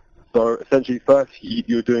 So essentially, first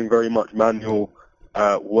you're doing very much manual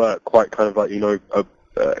work, quite kind of like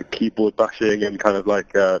keyboard bashing and kind of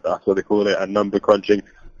like that's what they call it, and number crunching.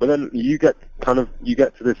 But then you get to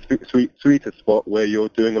this sweeter spot where you're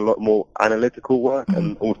doing a lot more analytical work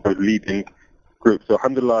and also leading group. So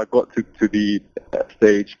alhamdulillah, I got to the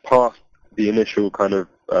stage past the initial kind of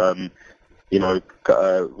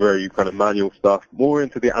very kind of manual stuff, more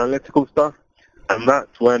into the analytical stuff, and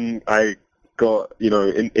that's when I got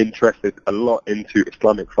interested a lot into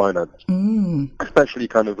Islamic finance, especially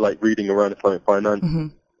kind of like reading around Islamic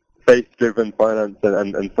finance, faith-driven finance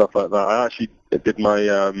and stuff like that. I actually did my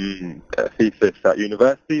thesis at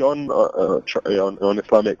university on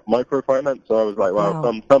Islamic microfinance. So I was like,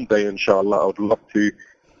 wow, someday, inshallah, I would love to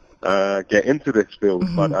get into this field.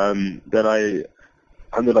 But then I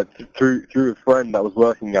through a friend that was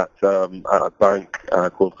working at a bank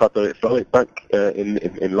called Qatar Islamic Bank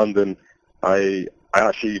in London, I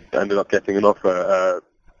actually ended up getting an offer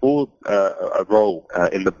for a role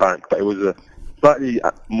in the bank, but it was a slightly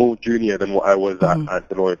more junior than what I was at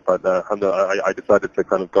Deloitte, but I decided to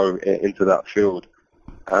kind of go into that field.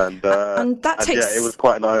 And that takes, yeah, it was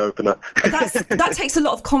quite an eye-opener. that takes a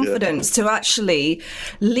lot of confidence to actually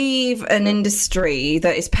leave an industry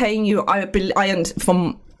that is paying you,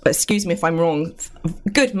 excuse me if I'm wrong,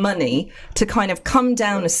 good money to kind of come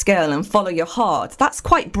down a scale and follow your heart. That's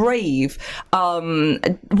quite brave.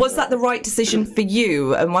 Was that the right decision for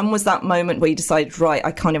you? And when was that moment where you decided, right,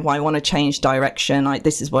 I want to change direction,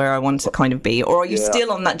 this is where I want to kind of be? Or are you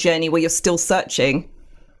still on that journey where you're still searching?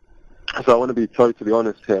 So I want to be totally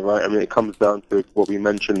honest here, right? I mean, it comes down to what we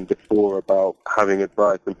mentioned before about having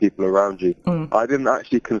advice and people around you. I didn't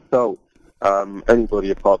actually consult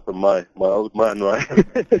anybody apart from my old man,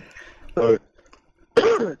 right? so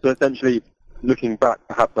essentially, looking back,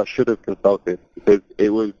 perhaps I should have consulted, because it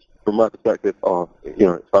was, from my perspective,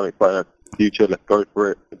 Islamic finance, future, let's go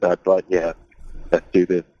for it. Dad's like, yeah, let's do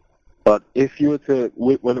this. But if you were to,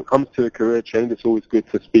 when it comes to a career change, it's always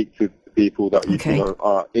good to speak to people that you know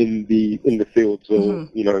are in the fields, or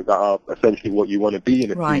that are essentially what you want to be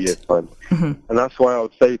in a few years' time. And that's why I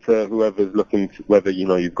would say to whoever's looking to, whether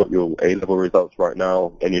you've got your A-level results right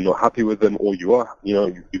now and you're not happy with them, or you are,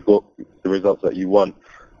 you've got the results that you want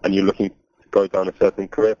and you're looking to go down a certain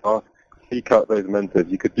career path, seek out those mentors.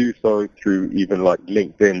 You could do so through even like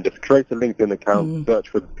LinkedIn. Just create a LinkedIn account, search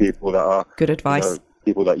for the people that are good advice.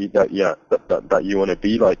 People that you want to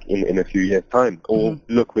be like in a few years' time, or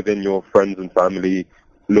look within your friends and family.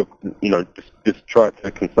 Look, just try to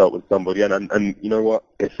consult with somebody, and you know what?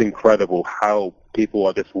 It's incredible how people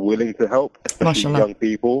are just willing to help, especially young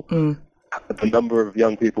people. The number of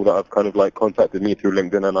young people that have kind of like contacted me through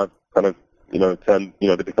LinkedIn, and I've kind of turned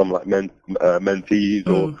they become like mentees,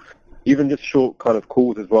 or even just short kind of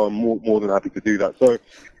calls as well. I'm more than happy to do that. So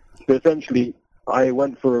essentially, I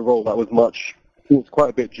went for a role that was quite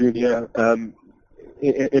a bit junior,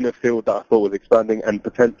 in a field that I thought was expanding and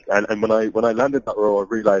potential. And when I landed that role, I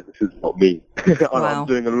realized this is not me. I'm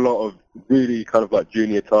doing a lot of really kind of like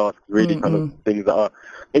junior tasks, really kind of things that are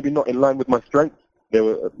maybe not in line with my strengths. They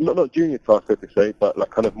were not junior tasks, so to say, but like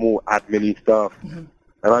kind of more admin stuff. And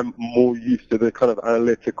I'm more used to the kind of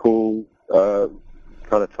analytical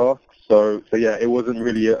kind of tasks. So yeah, it wasn't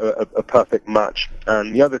really a perfect match.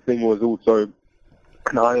 And the other thing was also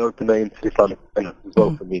an eye-opener into Islamic finance as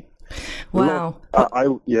well for me. Wow.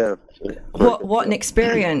 What an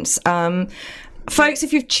experience. Folks,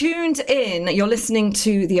 if you've tuned in, you're listening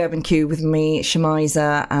to the Urban Kube with me,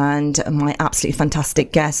 Shemiza, and my absolutely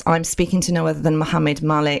fantastic guest. I'm speaking to no other than Muhammad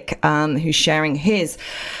Malik, who's sharing his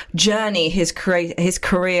journey, his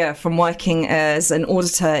career from working as an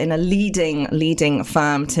auditor in a leading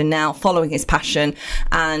firm to now following his passion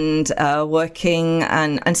and working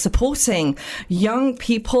and supporting young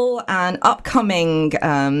people and upcoming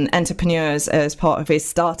entrepreneurs as part of his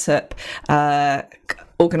startup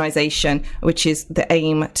organization, which is the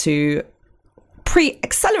aim to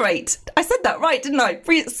pre-accelerate. I said that right, didn't I?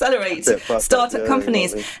 Pre-accelerate startup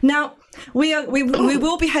companies. Exactly. Now, we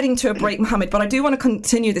will be heading to a break, Muhammad, but I do want to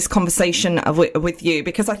continue this conversation with you,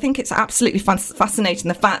 because I think it's absolutely fascinating,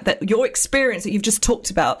 the fact that your experience that you've just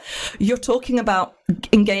talked about, you're talking about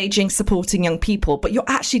engaging, supporting young people, but you're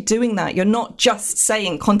actually doing that. You're not just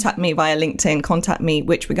saying, contact me via LinkedIn, contact me,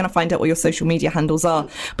 which we're going to find out what your social media handles are,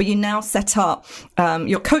 but you now set up,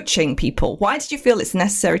 you're coaching people. Why did you feel it's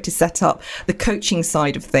necessary to set up the coaching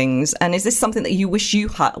side of things? And is this something that you wish you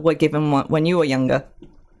were given when you were younger?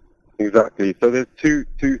 Exactly. So there's two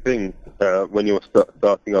things when you're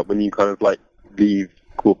starting up, when you kind of like leave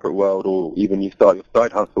corporate world, or even you start your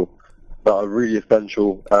side hustle, that are really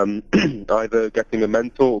essential. Either getting a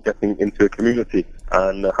mentor or getting into a community.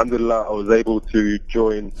 And alhamdulillah, I was able to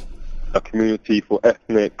join a community for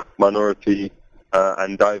ethnic, minority,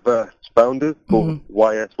 and diverse founders called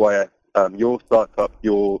YSYS, Your Startup,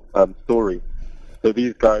 Your Story. So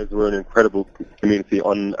these guys were an incredible community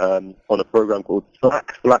on a program called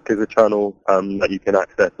Slack. Slack is a channel that you can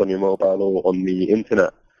access on your mobile or on the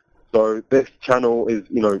internet. So this channel is,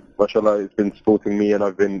 mashallah, it's been supporting me, and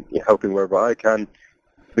I've been helping wherever I can.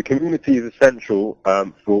 The community is essential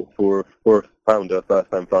for a founder,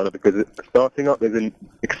 first-time founder, because starting up is an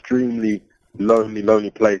extremely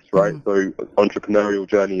lonely place, right? So entrepreneurial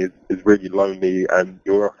journey is really lonely, and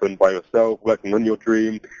you're often by yourself working on your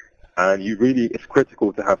dream. And it's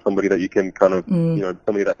critical to have somebody that you can kind of,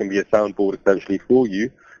 somebody that can be a soundboard essentially for you.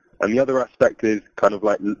 And the other aspect is kind of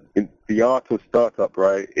like the art of startup,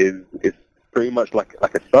 right? Is pretty much like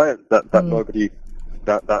a science that a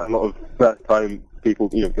lot of first time people,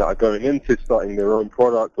 that are going into starting their own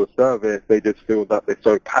product or service, they just feel that they're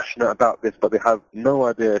so passionate about this, but they have no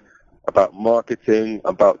idea about marketing,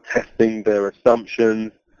 about testing their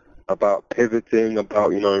assumptions, about pivoting,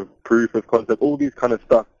 about, proof of concept, all these kind of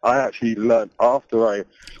stuff I actually learned after I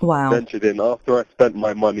ventured in, after I spent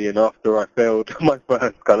my money and after I failed my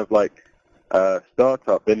first kind of like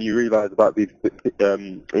startup. Then you realize about these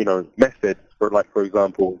methods, for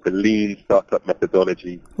example, the lean startup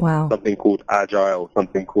methodology, something called agile,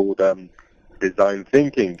 something called design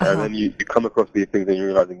thinking, and then you come across these things and you're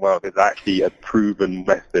realizing, wow, there's actually a proven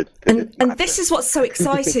method. And this is what's so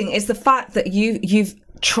exciting is the fact that you've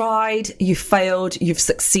tried, you failed, you've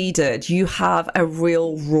succeeded, you have a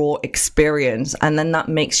real raw experience, and then that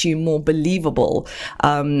makes you more believable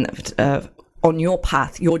on your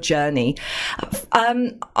path, your journey.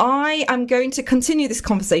 I am going to continue this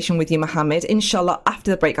conversation with you, Muhammad, inshallah,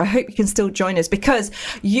 after the break. I hope you can still join us, because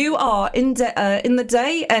you are in the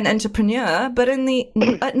day an entrepreneur, but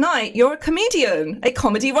at night you're a comedian, a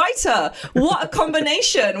comedy writer. What a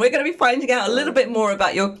combination. We're going to be finding out a little bit more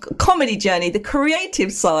about your comedy journey, the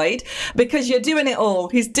creative side, because you're doing it all.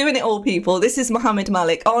 He's doing it all, people. This is Muhammad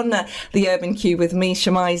Malik on the Urban Kube with me,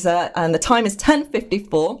 Shemiza, and the time is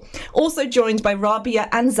 10:54. Also joined by Rabiah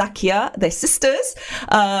and Zakiah, they're sisters,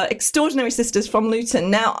 extraordinary sisters from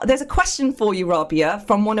Luton. Now, there's a question for you, Rabiah,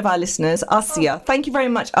 from one of our listeners, Asiya. Thank you very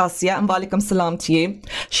much, Asiya, and walaikum salam to you.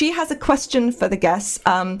 She has a question for the guests,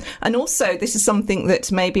 and also this is something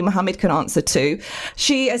that maybe Muhammad can answer too.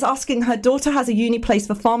 She is asking, her daughter has a uni place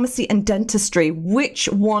for pharmacy and dentistry. Which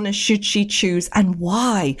one should she choose and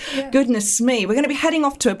why? Yeah. Goodness me. We're going to be heading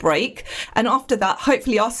off to a break, and after that,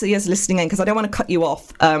 hopefully Asiya's listening in, because I don't want to cut you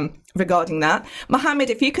off regarding that. Muhammad,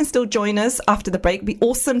 if you can still join us after the break, it'd be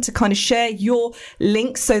awesome to kind of share your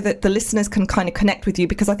link so that the listeners can kind of connect with you,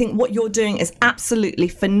 because I think what you're doing is absolutely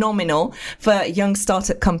phenomenal for young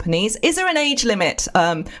startup companies. Is there an age limit,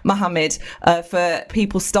 Muhammad, for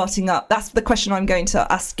people starting up? That's the question I'm going to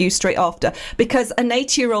ask you straight after, because an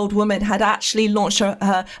 80-year-old woman had actually launched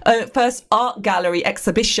her first art gallery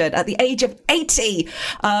exhibition at the age of 80.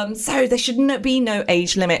 So there should be no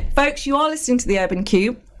age limit. Folks, you are listening to the Urban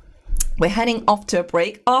Kube. We're heading off to a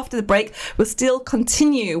break. After the break, we'll still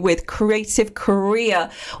continue with creative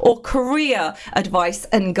career or career advice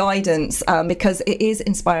and guidance, because it is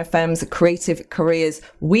Inspire FM's Creative Careers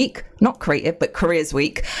Week. Not creative, but Careers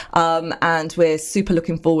Week. And we're super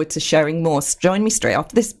looking forward to sharing more. So join me straight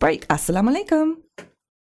after this break. Assalamu alaikum.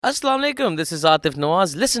 Assalamu alaikum, this is Atif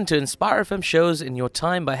Nawaz. Listen to Inspire FM shows in your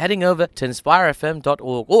time by heading over to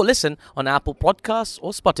inspirefm.org or listen on Apple Podcasts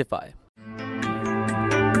or Spotify.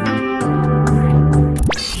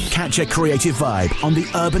 Catch a creative vibe on the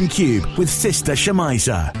Urban Kube with Sister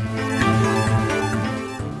Shemiza.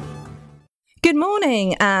 Good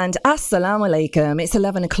morning and assalamu alaikum. It's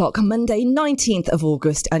 11 o'clock on Monday, 19th of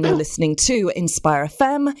August, and you're listening to Inspire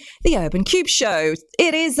FM, the Urban Kube show.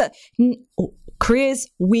 It is Careers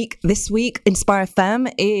Week this week. Inspire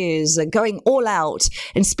FM is going all out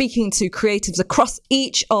and speaking to creatives across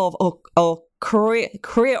each of our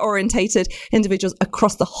career-orientated individuals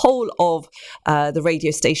across the whole of the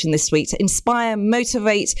radio station this week to inspire,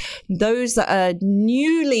 motivate those that are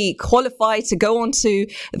newly qualified to go on to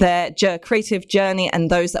their creative journey,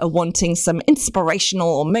 and those that are wanting some inspirational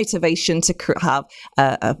or motivation to have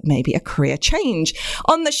maybe a career change.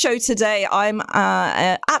 On the show today, I'm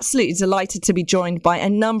absolutely delighted to be joined by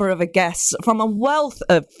a number of guests from a wealth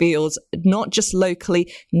of fields, not just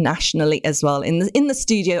locally, nationally as well, in the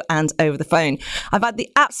studio and over the phone. I've had the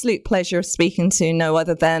absolute pleasure of speaking to no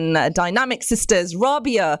other than dynamic sisters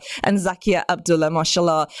Rabiah and Zakiah Abdullah,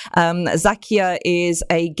 mashallah. Zakiah is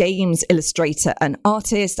a games illustrator and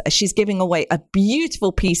artist. She's giving away a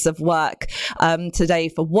beautiful piece of work today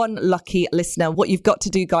for one lucky listener. What you've got to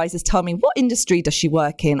do, guys, is tell me what industry does she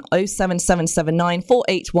work in. 07779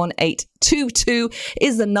 481822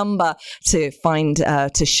 is the number to find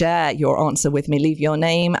to share your answer with me. Leave your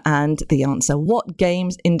name and the answer. What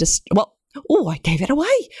games industry? Oh, I gave it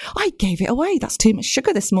away. That's too much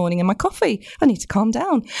sugar this morning in my coffee. I need to calm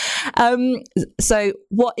down. So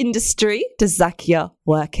what industry does Zakiah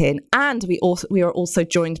work in? And we are also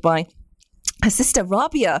joined by her sister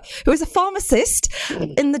Rabiah, who is a pharmacist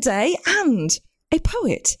in the day and a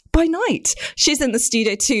poet by night. She's in the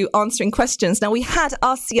studio too, answering questions. Now, we had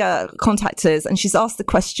Asiya contact us, and she's asked the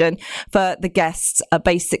question for the guests,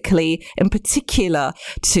 basically, in particular,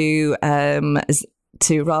 to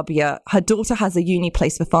to Rabiah. Her daughter has a uni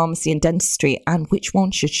place for pharmacy and dentistry, and which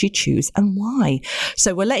one should she choose and why?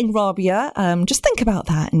 So we're letting Rabiah just think about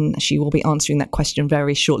that, and she will be answering that question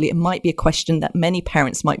very shortly. It might be a question that many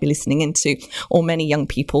parents might be listening into, or many young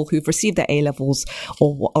people who've received their A-levels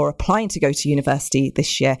or applying to go to university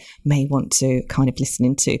this year may want to kind of listen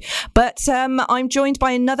into. But I'm joined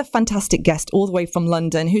by another fantastic guest all the way from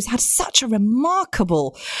London who's had such a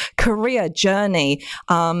remarkable career journey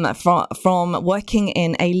from working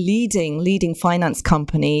in a leading finance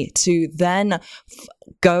company to then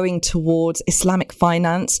going towards Islamic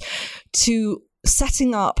finance to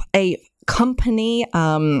setting up a company,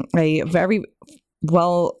 a very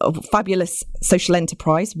fabulous social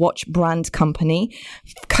enterprise, watch brand company,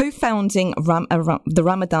 co-founding the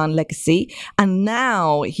Ramadan Legacy, and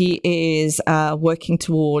now he is working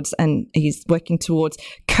towards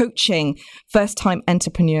coaching first-time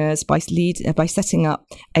entrepreneurs by setting up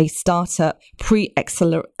a startup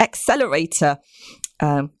accelerator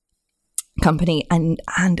company,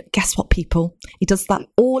 and guess what, people? He does that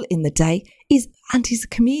all in the day. He's a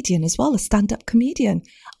comedian as well, a stand-up comedian.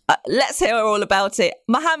 Let's hear all about it.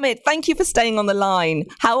 Muhammad, thank you for staying on the line.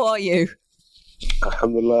 How are you?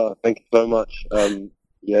 Alhamdulillah, thank you so much.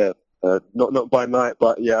 Not by night,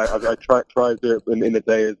 but yeah, I try to do it in the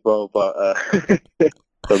day as well. But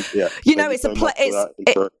yeah,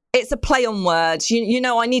 it's a play on words. You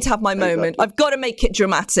know, I need to have my moment. I've got to make it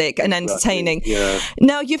dramatic and entertaining. Yeah.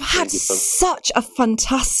 Now, you've had such a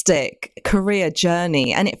fantastic career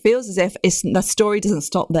journey, and it feels as if the story doesn't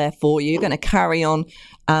stop there for you. You're going to carry on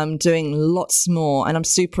doing lots more, and I'm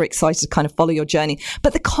super excited to kind of follow your journey.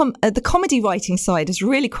 But the comedy writing side has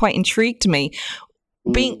really quite intrigued me,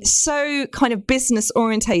 being so kind of business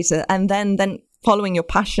orientated, and then following your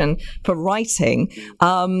passion for writing.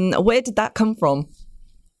 Where did that come from?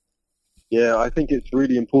 Yeah, I think it's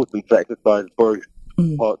really important to exercise both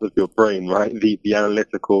parts of your brain, right? The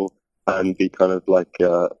analytical and the kind of like,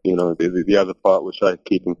 the other part, which I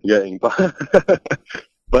keep on forgetting.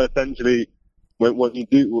 But essentially, when you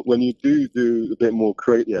do a bit more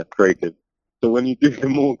creative. So when you do the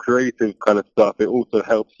more creative kind of stuff, it also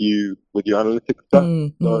helps you with your analytic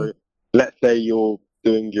stuff. So let's say you're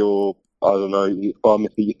doing your, I don't know,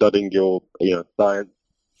 pharmacy, you're studying your, science,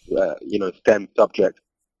 STEM subject.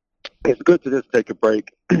 It's good to just take a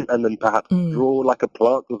break and then perhaps draw like a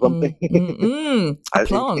plant or something. A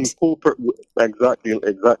plant. Incorporate exactly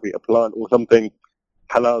a plant or something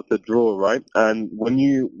halal to draw, right? And when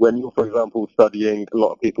you're, for example, studying, a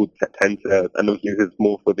lot of people tend to, and obviously this is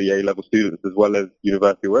more for the A-level students as well as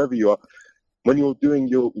university, wherever you are, when you're doing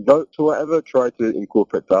your notes or whatever, try to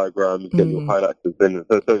incorporate diagrams, get your highlighters in.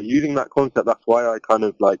 So using that concept, that's why I kind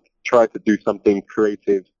of like try to do something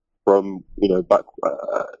creative from, back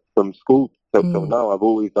from school till now. I've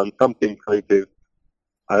always done something creative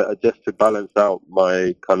just to balance out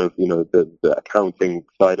my kind of, the accounting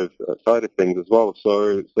side of things as well.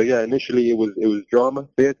 So yeah, initially it was drama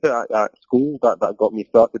theatre at school that got me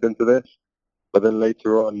started into this. But then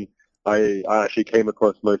later on, I actually came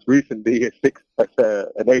across most recently an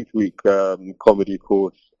 8-week comedy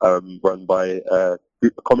course run by a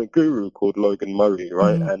comic guru called Logan Murray,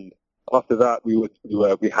 right? And after that,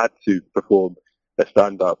 we had to perform a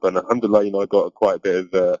stand-up, and alhamdulillah, I got quite a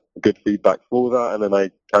bit of good feedback for that, and then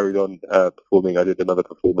I carried on performing. I did another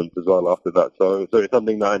performance as well after that. So it's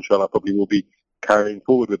something that inshallah probably will be carrying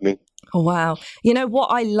forward with me. Oh, wow. What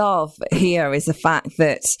I love here is the fact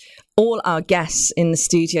that all our guests in the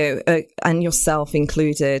studio, and yourself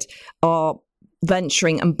included, are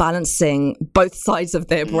venturing and balancing both sides of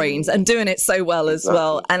their brains and doing it so well as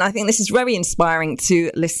well. And I think this is very inspiring to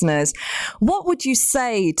listeners. What would you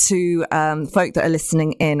say to folk that are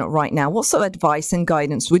listening in right now? What sort of advice and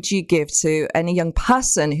guidance would you give to any young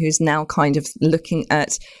person who's now kind of looking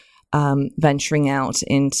at venturing out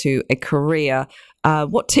into a career?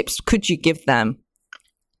 What tips could you give them?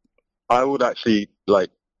 I would actually,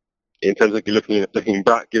 in terms of looking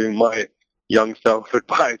back, giving my young self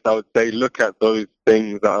advice, I would say look at those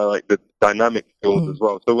things that are like the dynamic skills as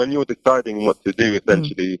well. So when you're deciding what to do,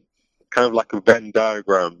 essentially, kind of like a Venn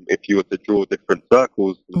diagram, if you were to draw different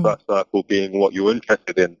circles, the first circle being what you're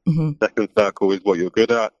interested in, second circle is what you're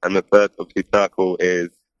good at, and the third, obviously, circle is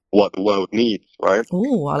what the world needs, right?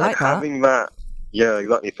 Oh, I like that. Having that, yeah,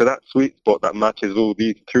 exactly. So that sweet spot that matches all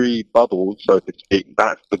these three bubbles, so to speak,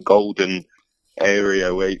 that's the golden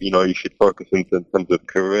area where you should focus in terms of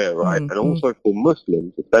career, right? And also for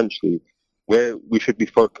Muslims, essentially, where we should be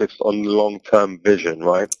focused on long-term vision,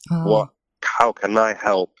 right? How can I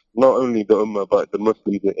help not only the Ummah but the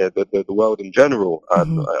Muslims, the world in general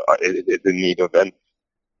is in need of? And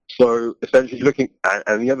So essentially looking at,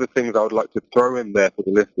 and the other things I would like to throw in there for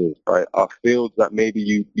the listeners, right, are fields that maybe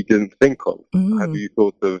you didn't think of. Have you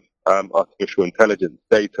thought of artificial intelligence,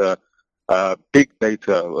 data, big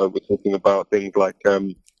data? We're talking about things like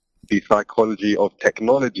the psychology of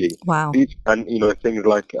technology. Wow. And, things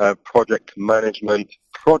like project management,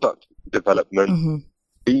 product development.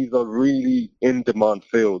 These are really in-demand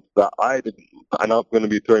fields that I didn't, and I'm going to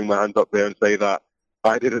be throwing my hands up there and say that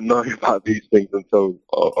I didn't know about these things until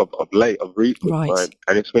of recent, right?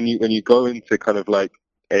 And it's when you go into kind of like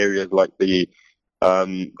areas like the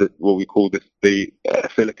what we call the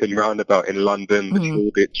Silicon Roundabout in London, the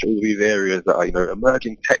Shoreditch, all these areas that are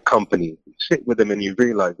emerging tech companies. You sit with them and you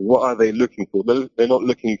realise, what are they looking for? They're not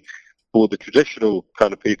looking for the traditional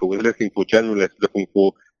kind of people. We're looking for generalists, looking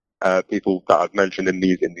for people that I've mentioned in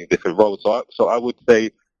these different roles. So I would say,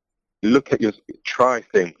 try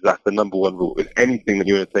things. That's the number one rule. If anything that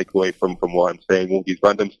you want to take away from what I'm saying, all these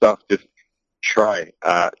random stuff, just try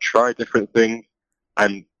different things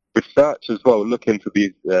and research as well. Look into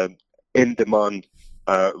these in-demand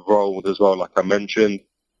roles as well, like I mentioned,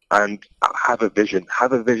 and have a vision.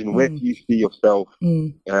 Where do you see yourself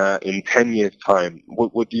in 10 years' time?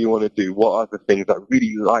 What do you want to do? What are the things that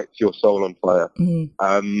really lights your soul on fire?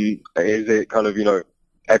 Is it kind of,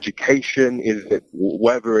 education? Is it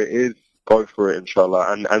whatever it is? Go for it, inshallah.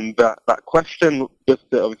 And that question, just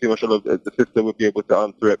obviously, mashallah, the sister would be able to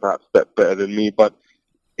answer it perhaps better than me, but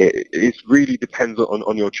it really depends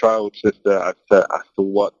on your child, sister, as to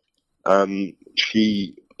what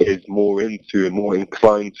she is more into and more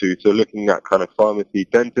inclined to. So looking at kind of pharmacy,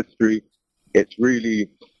 dentistry, it's really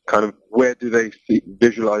kind of where do they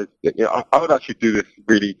visualize it? I would actually do this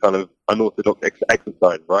really kind of unorthodox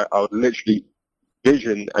exercise, right? I would literally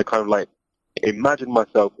vision and kind of like imagine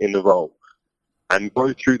myself in the role and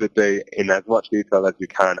go through the day in as much detail as you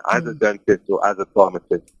can as a dentist or as a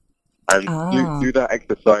pharmacist, and do that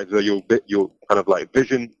exercise where you'll kind of like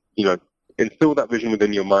vision, instill that vision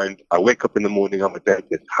within your mind. I wake up in the morning, I'm a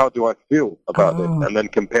dentist. How do I feel about this? And then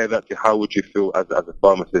compare that to how would you feel as a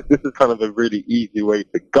pharmacist. This is kind of a really easy way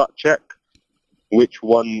to gut check which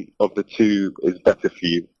one of the two is better for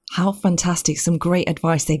you. How fantastic. Some great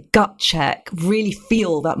advice there. Gut check. Really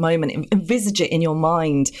feel that moment. Envisage it in your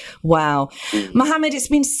mind. Wow. Muhammad, it's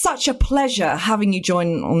been such a pleasure having you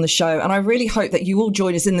join on the show. And I really hope that you will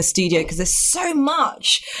join us in the studio, because there's so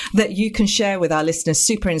much that you can share with our listeners.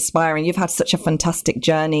 Super inspiring. You've had such a fantastic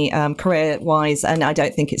journey career-wise, and I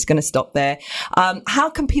don't think it's going to stop there. How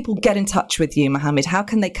can people get in touch with you, Muhammad? How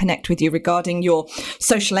can they connect with you regarding your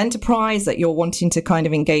social enterprise that you're wanting to kind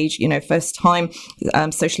of engage, first-time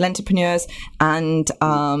social entrepreneurs, and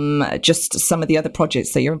just some of the other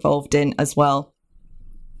projects that you're involved in as well?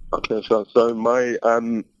 Okay, sure. So my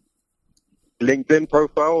LinkedIn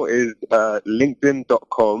profile is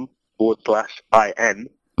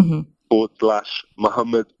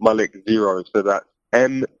linkedin.com/IN/Muhammad Malik 0. So that's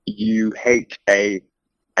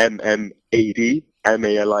MUHAMMAD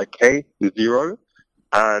MALIK 0.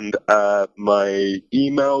 And my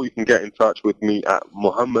email, you can get in touch with me at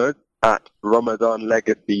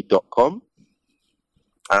Muhammad@ramadanlegacy.com.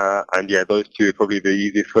 And yeah, those two are probably the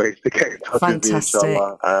easiest ways to get in touch with me,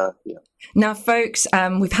 inshallah. Now, folks,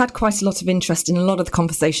 we've had quite a lot of interest in a lot of the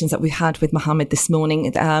conversations that we had with Muhammad this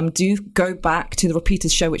morning. Do go back to the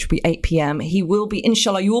repeaters show, which will be 8 p.m. He will be,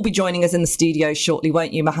 inshallah, you will be joining us in the studio shortly,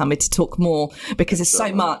 won't you, Muhammad, to talk more, because there's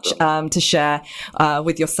so much to share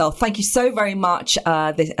with yourself. Thank you so very much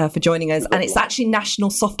for joining us. And it's actually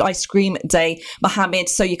National Soft Ice Cream Day, Muhammad,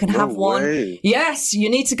 so you can have one. Yes, you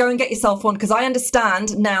need to go and get yourself one, because I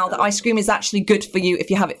understand now that ice cream is actually good for you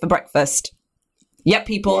if you have it for breakfast. Yep,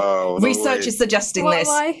 people. Wow, research is suggesting this.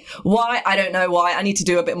 Why? I don't know why. I need to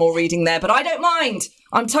do a bit more reading there, but I don't mind.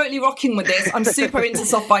 I'm totally rocking with this. I'm super into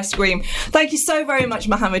soft ice cream. Thank you so very much,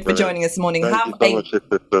 Muhammad, for joining us this morning.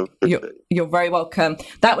 You're very welcome.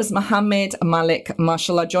 That was Muhammad Malik,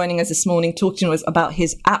 mashallah, joining us this morning, talking to us about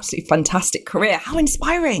his absolutely fantastic career. How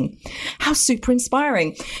inspiring. How super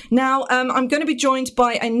inspiring. Now, I'm going to be joined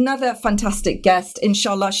by another fantastic guest,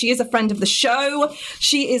 inshallah. She is a friend of the show.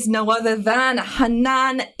 She is no other than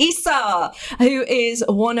Hanan Issa, who is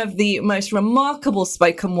one of the most remarkable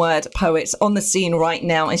spoken word poets on the scene right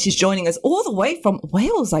now, and she's joining us all the way from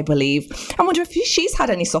Wales, I believe. I wonder if she's had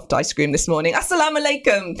any soft ice cream this morning. Assalamu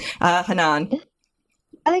alaikum, Hanan.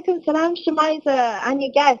 Alaikum salam, Shemiza, and your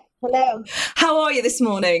guest. Hello. How are you this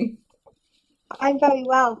morning? I'm very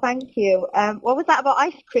well, thank you. What was that about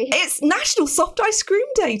ice cream? It's National Soft Ice Cream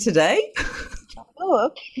Day today.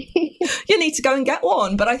 Oh, okay. You need to go and get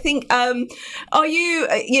one. But I think, are you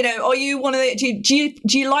one of the?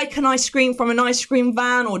 Do you like an ice cream from an ice cream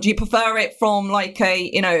van, or do you prefer it from like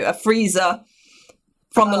a freezer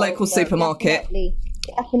from the local supermarket?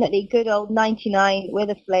 Definitely good old 99 with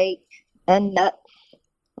a flake and nuts.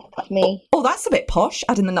 That's me. Oh, that's a bit posh.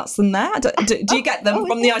 Adding the nuts in there. Do you get them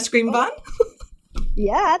from the ice cream van?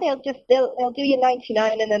 Yeah, they'll do your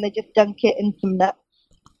 99 and then they just dunk it in some nuts.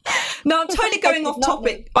 No, I'm totally going off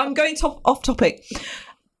topic. I'm going off topic.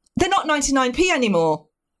 They're not 99p anymore.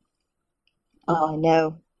 Oh, I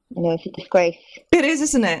know, it's a disgrace. It is,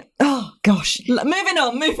 isn't it? Oh, gosh.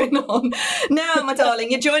 Moving on. Now, my darling,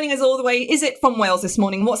 you're joining us all the way. Is it from Wales this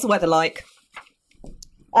morning? What's the weather like?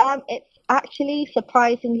 It's actually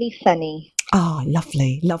surprisingly sunny. Ah,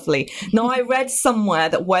 lovely. Now, I read somewhere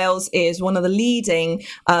that Wales is one of the leading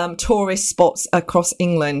tourist spots across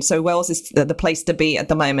England. So Wales is the place to be at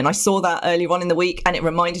the moment. I saw that earlier on in the week and it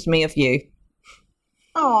reminded me of you.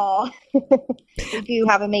 Oh, we do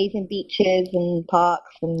have amazing beaches and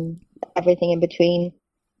parks and everything in between.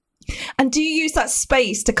 And do you use that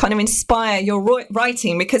space to kind of inspire your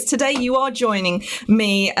writing? Because today you are joining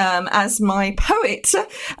me as my poet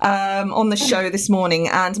on the show this morning.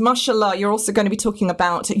 And mashallah, you're also going to be talking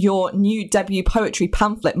about your new debut poetry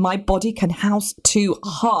pamphlet, My Body Can House Two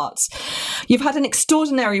Hearts. You've had an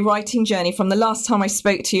extraordinary writing journey from the last time I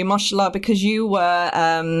spoke to you, mashallah, because you were,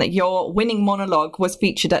 your winning monologue was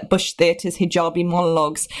featured at Bush Theatre's Hijabi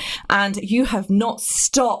Monologues. And you have not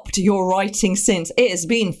stopped your writing since. It has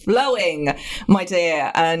been flowing, my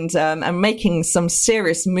dear, and making some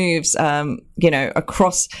serious moves,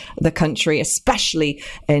 across the country, especially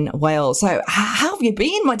in Wales. So how have you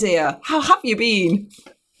been, my dear? How have you been?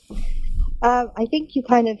 I think you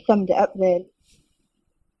kind of summed it up there.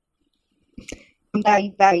 I'm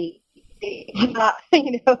very, very,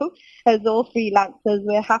 as all freelancers,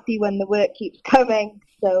 we're happy when the work keeps coming.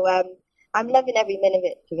 So I'm loving every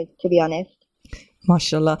minute of it, to be honest.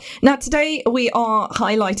 Mashallah. Now, today we are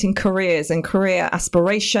highlighting careers and career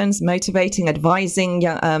aspirations, motivating, advising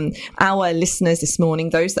our listeners this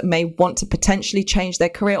morning, those that may want to potentially change their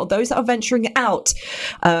career or those that are venturing out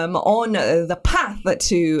on the path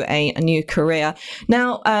to a new career.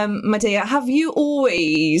 Now, my dear, have you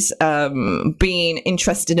always been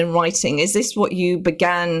interested in writing? Is this what you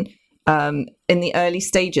began in the early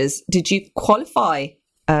stages? Did you qualify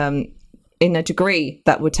in a degree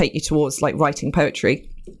that would take you towards like writing poetry?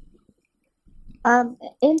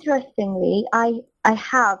 Interestingly, I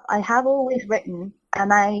have always written,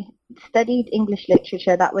 and I studied English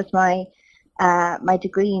literature. That was my my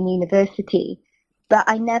degree in university, but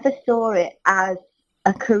I never saw it as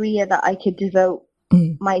a career that I could devote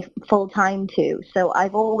my full time to. So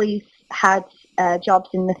I've always had jobs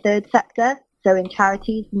in the third sector, so in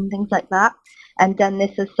charities and things like that, and done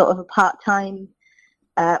this as sort of a part-time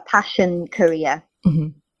passion career.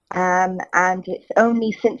 And it's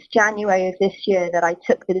only since January of this year that I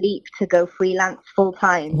took the leap to go freelance full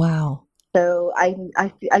time. Wow. So I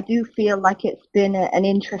do feel like it's been an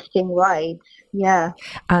interesting ride. Yeah.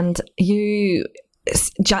 And you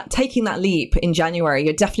taking that leap in January,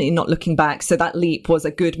 you're definitely not looking back. So that leap was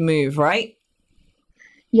a good move, right?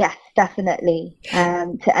 Yes, definitely.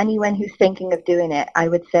 To anyone who's thinking of doing it, I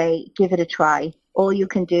would say give it a try. All you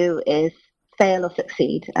can do is fail or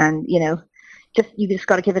succeed, and you just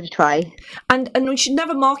got to give it a try. And we should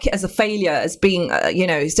never mark it as a failure, as being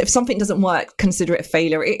if something doesn't work, consider it a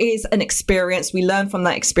failure. It is an experience. We learn from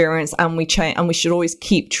that experience, and we change, and we should always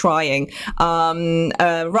keep trying.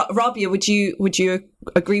 Rabiah, would you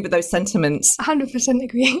agree with those sentiments? 100%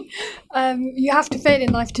 agree. You have to fail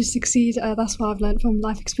in life to succeed. That's what I've learned from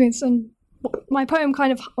life experience, and my poem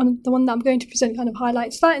kind of, on the one that I'm going to present, kind of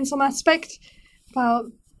highlights that in some aspect about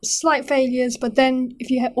slight failures, but then if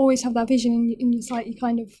you always have that vision in your sight, you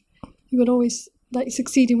would always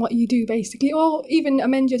succeed in what you do, basically, or even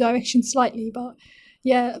amend your direction slightly. But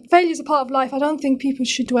yeah, failure is a part of life. I don't think people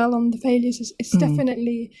should dwell on the failures. It's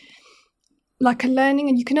definitely like a learning,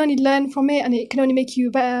 and you can only learn from it, and it can only make you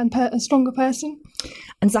a better and a stronger person.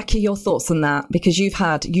 And Zakiah, your thoughts on that? Because you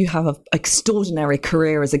have an extraordinary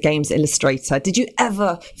career as a games illustrator. Did you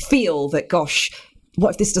ever feel that, gosh,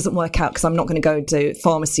 what if this doesn't work out because I'm not going to go do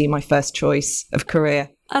pharmacy, my first choice of career?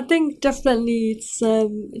 I think definitely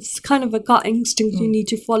it's kind of a gut instinct you need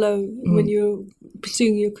to follow when you're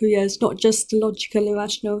pursuing your career. It's not just the logical,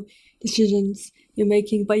 irrational decisions you're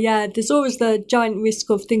making. But yeah, there's always the giant risk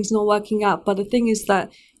of things not working out. But the thing is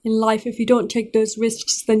that in life, if you don't take those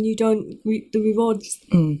risks, then you don't reap the rewards.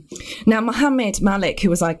 Now, Muhammad Malik, who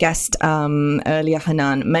was our guest earlier,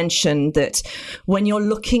 Hanan, mentioned that when you're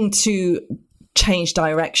looking to change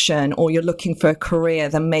direction, or you're looking for a career,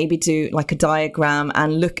 then maybe do like a diagram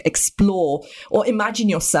and explore or imagine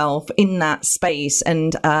yourself in that space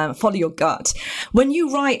and follow your gut. When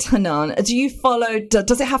you write, Hanan, do you follow,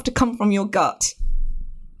 does it have to come from your gut?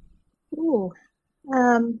 Ooh,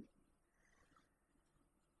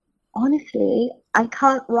 honestly, I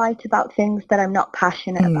can't write about things that I'm not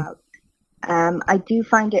passionate about. I do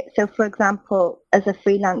find it, so for example, as a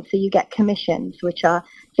freelancer, you get commissions, which are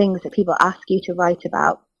things that people ask you to write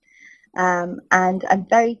about. And I'm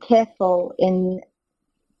very careful in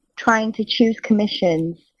trying to choose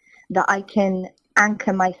commissions that I can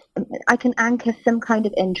anchor some kind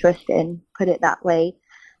of interest in, put it that way.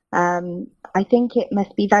 I think it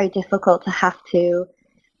must be very difficult to have to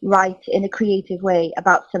write in a creative way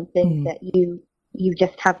about something that you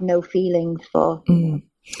just have no feelings for.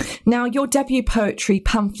 Now, your debut poetry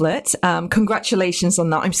pamphlet, congratulations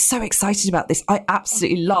on that. I'm so excited about this. I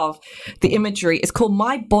absolutely love the imagery. It's called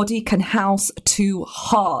My Body Can House Two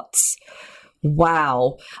Hearts.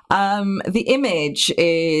 Wow. The image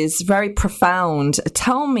is very profound.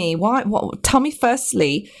 Tell me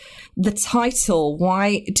firstly, the title,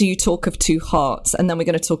 why do you talk of two hearts? And then we're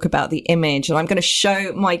going to talk about the image. And I'm going to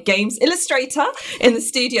show my games illustrator in the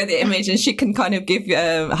studio the image, and she can kind of give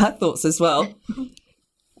her thoughts as well.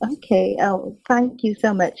 Okay. Oh, thank you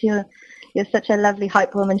so much. You're such a lovely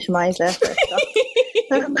hype woman, Shemiza.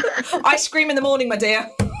 I scream in the morning, my dear.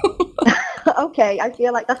 Okay, I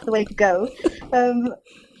feel like that's the way to go.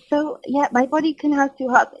 So yeah, My Body Can House Two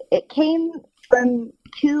Hearts. It came from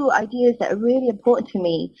two ideas that are really important to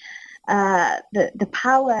me: the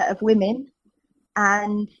power of women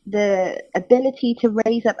and the ability to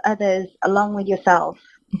raise up others along with yourself.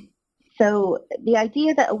 So the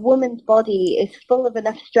idea that a woman's body is full of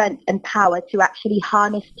enough strength and power to actually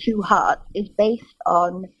harness two hearts is based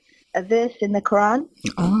on a verse in the Quran.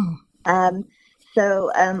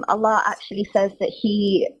 So Allah actually says that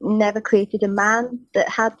he never created a man that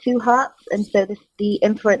had two hearts, and so the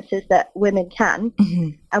inference is that women can.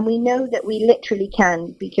 And we know that we literally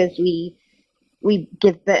can, because we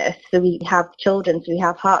give birth, so we have children, so we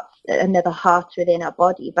have hearts, another heart within our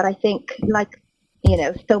body. But I think, like,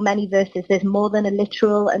 so many verses, there's more than a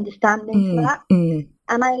literal understanding for that.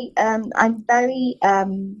 And I'm very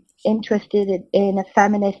interested in a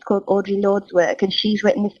feminist called Audre Lorde's work, and she's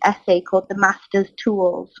written this essay called The Master's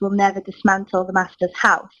Tools Will Never Dismantle the Master's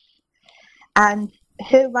House. And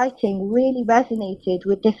her writing really resonated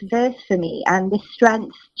with this verse for me, and this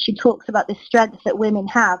strength. She talks about the strength that women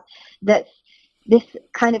have, that's this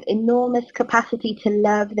kind of enormous capacity to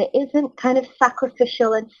love that isn't kind of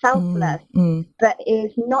sacrificial and selfless, but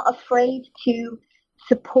is not afraid to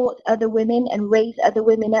support other women and raise other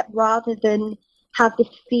women up, rather than have this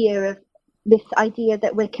fear of this idea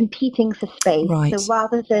that we're competing for space. Right. So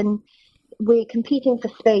rather than we're competing for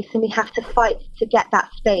space and we have to fight to get that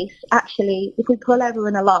space, actually, if we pull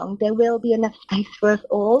everyone along, there will be enough space for us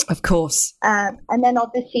all. Of course. And then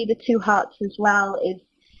obviously the two hearts as well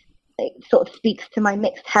it sort of speaks to my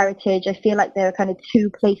mixed heritage. I feel like there are kind of two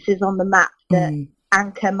places on the map that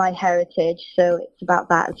anchor my heritage. So it's about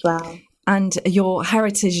that as well. And your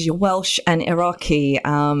heritage, you're Welsh and Iraqi,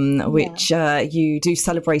 which you do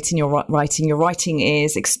celebrate in your writing. Your writing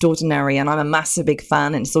is extraordinary, and I'm a massive big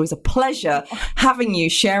fan, and it's always a pleasure having you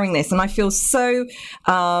sharing this. And I feel so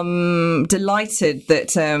delighted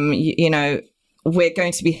that, we're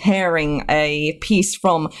going to be hearing a piece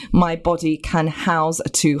from My Body Can House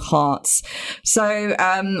Two Hearts. So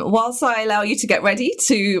whilst I allow you to get ready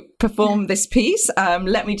to perform this piece,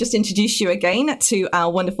 let me just introduce you again to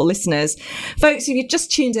our wonderful listeners. Folks, if you've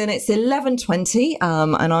just tuned in, it's 11:20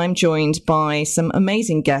 and I'm joined by some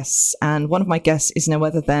amazing guests. And one of my guests is no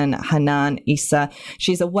other than Hanan Issa.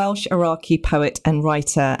 She's a Welsh Iraqi poet and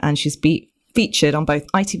writer, and she's featured on both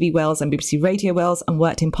ITV Wales and BBC Radio Wales, and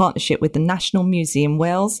worked in partnership with the National Museum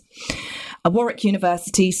Wales, Warwick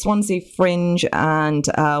University, Swansea Fringe, and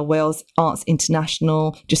Wales Arts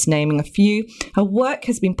International, just naming a few. Her work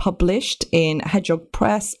has been published in Hedgehog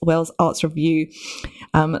Press, Wales Arts Review,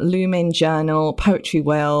 Lumen Journal, Poetry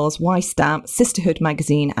Wales, Y Stamp, Sisterhood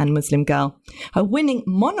Magazine, and Muslim Girl. Her winning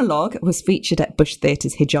monologue was featured at Bush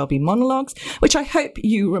Theatre's Hijabi Monologues, which I hope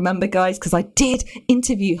you remember, guys, because I did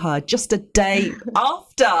interview her just a day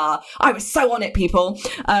after. I was so on it, people,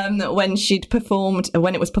 when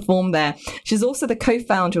it was performed there. She's also the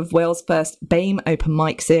co-founder of Wales' first BAME Open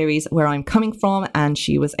Mic series, Where I'm Coming From, and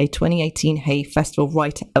she was a 2018 Hay Festival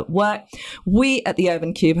writer at work. We at the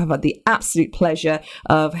Urban Kube have had the absolute pleasure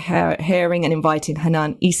of hearing and inviting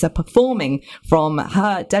Hanan Issa performing from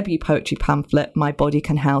her debut poetry pamphlet, My Body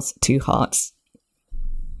Can House Two Hearts.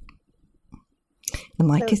 The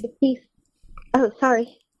mic is... Oh,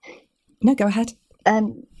 sorry. No, go ahead.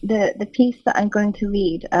 The piece that I'm going to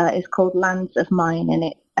read is called Lands of Mine, and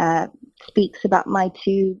it speaks about my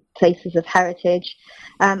two places of heritage.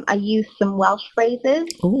 I use some Welsh phrases.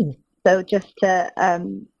 Ooh. So just to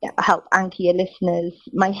help anchor your listeners,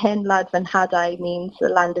 my hen lad van Hadai means the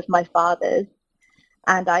land of my fathers.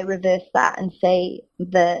 And I reverse that and say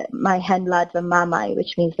my hen lad van Mamai,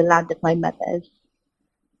 which means the land of my mothers.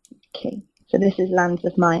 Okay, so this is Lands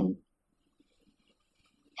of Mine.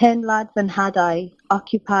 Hen lad van Hadai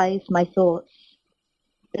occupies my thoughts.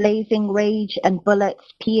 Blazing rage and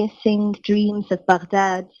bullets piercing dreams of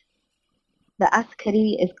Baghdad. The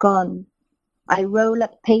askari is gone. I roll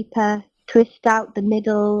up paper, twist out the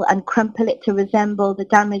middle and crumple it to resemble the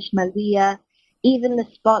damaged Malwiya, even the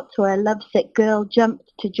spots where a lovesick girl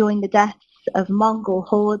jumped to join the deaths of Mongol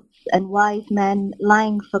hordes and wise men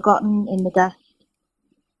lying forgotten in the dust.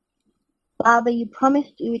 Baba, you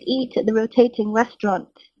promised you would eat at the rotating restaurant.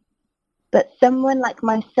 But someone like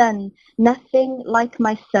my son, nothing like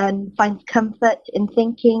my son, finds comfort in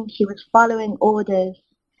thinking he was following orders.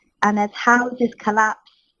 And as houses collapse,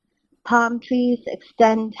 palm trees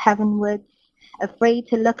extend heavenwards, afraid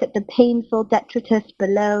to look at the painful detritus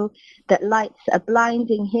below that lights a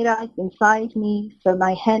blinding hirak inside me for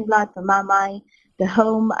my hen lad for Mamai, the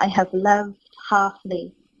home I have loved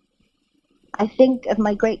halfly. I think of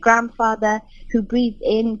my great-grandfather who breathed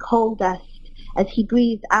in coal dust as he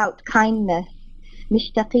breathed out kindness.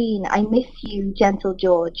 Mishtaqeen, I miss you, gentle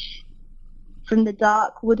George. From the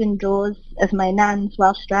dark wooden drawers of my nan's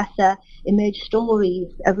Welsh dresser emerge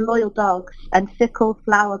stories of loyal dogs and fickle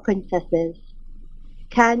flower princesses.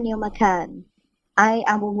 Can yo makan? I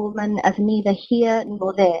am a woman of neither here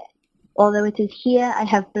nor there, although it is here I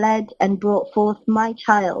have bled and brought forth my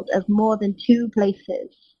child of more than 2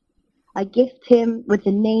 places. I gift him with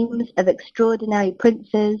the names of extraordinary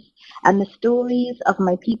princes and the stories of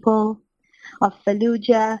my people, of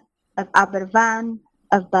Fallujah, of Aberfan,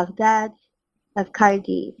 of Baghdad, of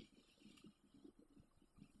Cardiff.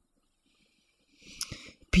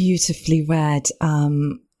 Beautifully read.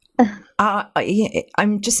 I'm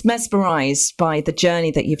just mesmerised by the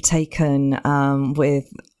journey that you've taken us.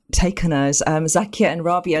 Zakiah and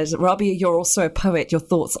Rabiah. Rabiah, you're also a poet. Your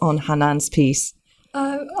thoughts on Hanan's piece?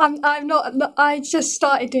 I'm not. I just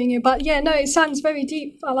started doing it, but yeah, no, it sounds very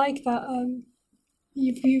deep. I like that.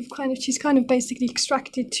 She's kind of basically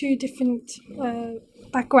extracted 2 different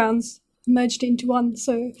backgrounds, merged it into one.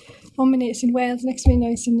 So 1 minute it's in Wales, next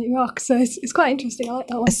minute it's in Iraq. So it's quite interesting. I like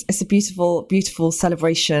that one. It's a beautiful, beautiful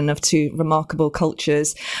celebration of 2 remarkable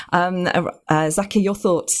cultures. Zakiah, your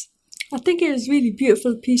thoughts? I think it was a really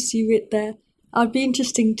beautiful piece you wrote there. I'd be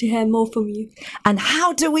interesting to hear more from you. And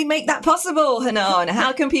how do we make that possible, Hanan?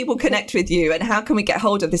 How can people connect with you, and how can we get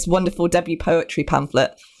hold of this wonderful debut poetry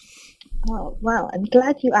pamphlet? Oh, wow, I'm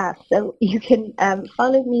glad you asked. So you can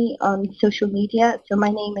follow me on social media. So my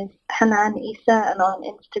name is Hanan Issa, and on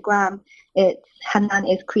Instagram it's Hanan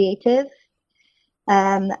is Creative.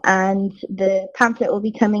 And the pamphlet will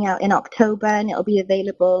be coming out in October, and it'll be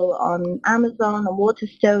available on Amazon, on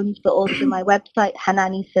Waterstones, but also my website,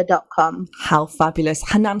 hananissa.com. How fabulous.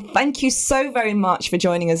 Hanan, thank you so very much for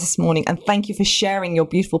joining us this morning, and thank you for sharing your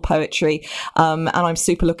beautiful poetry. And I'm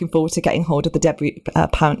super looking forward to getting hold of the debut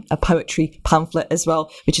poetry pamphlet as well,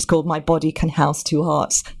 which is called My Body Can House 2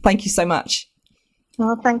 Hearts. Thank you so much.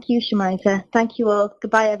 Well, thank you, Shemiza. Thank you all.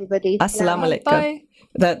 Goodbye, everybody. Assalamu alaikum. Bye.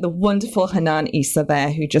 The wonderful Hanan Issa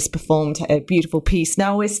there, who just performed a beautiful piece.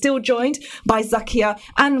 Now we're still joined by Zakiah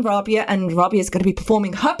and Rabiah is going to be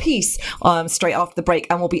performing her piece straight after the break,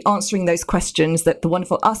 and we'll be answering those questions that the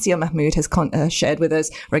wonderful Asiya Mahmood has shared with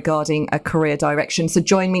us regarding a career direction. So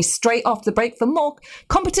join me straight after the break for more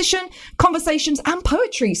competition, conversations and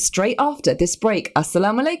poetry straight after this break.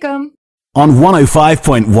 Assalamu alaikum. On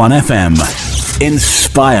 105.1 FM,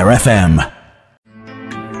 Inspire FM.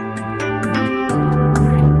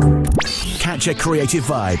 Catch a creative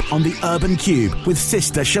vibe on the Urban Kube with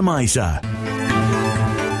Sister Shemiza.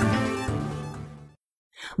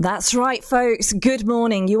 That's right, folks. Good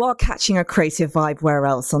morning. You are catching a creative vibe where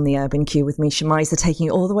else on the Urban Kube with me, Shemiza, taking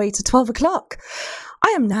you all the way to 12 o'clock. I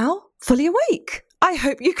am now fully awake. I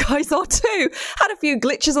hope you guys are too. Had a few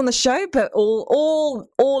glitches on the show, but all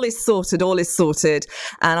is sorted. All is sorted.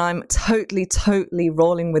 And I'm totally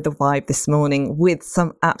rolling with the vibe this morning with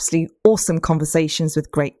some absolutely awesome conversations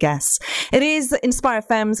with great guests. It is Inspire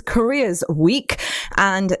FM's Careers Week,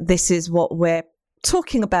 and this is what we're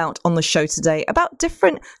talking about on the show today, about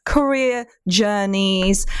different career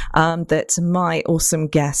journeys that my awesome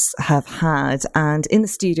guests have had. And in the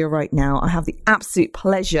studio right now, I have the absolute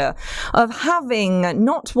pleasure of having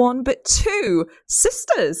not one, but two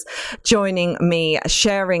sisters joining me,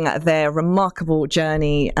 sharing their remarkable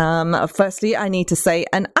journey. Firstly, I need to say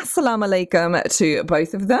an assalamu alaikum to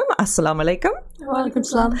both of them. Assalamu alaikum. Walaikum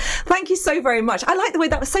salam. Thank you so very much. I like the way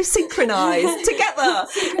that was so synchronized together.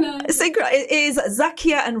 It is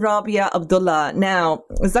Zakiah and Rabiah Abdullah. Now,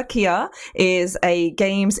 Zakiah is a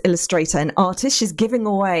games illustrator and artist. She's giving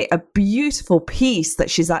away a beautiful piece that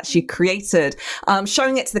she's actually created.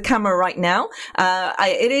 Showing it to the camera right now.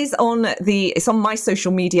 It's on my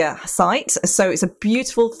social media site. So it's a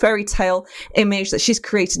beautiful fairy tale image that she's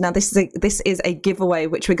created. Now, this is a giveaway,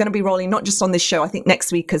 which we're going to be rolling not just on this show, I think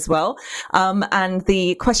next week as well. And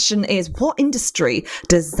the question is, what industry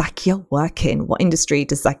does Zakiah work in? What industry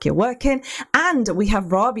does Zakiah work in? And we have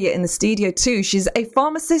Rabiah in the studio too. She's a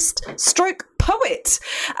pharmacist stroke poet.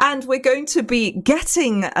 And we're going to be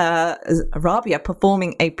getting Rabiah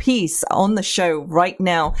performing a piece on the show right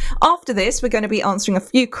now. After this, we're going to be answering a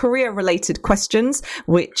few career-related questions,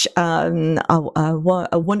 which a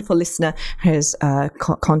wonderful listener has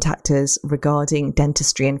contacted us regarding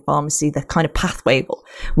dentistry and pharmacy, the kind of pathway,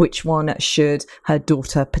 which one should her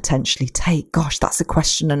daughter potentially take? Gosh, that's a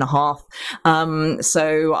question and a half.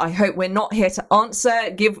 So I hope we're not here to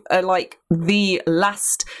answer, give the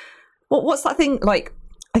last... What's that thing? Like,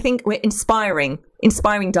 I think we're inspiring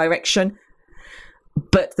direction,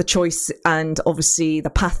 but the choice and obviously the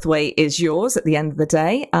pathway is yours at the end of the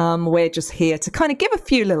day. We're just here to kind of give a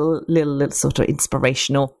few little sort of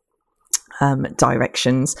inspirational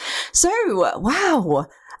directions. So, wow.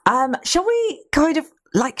 Shall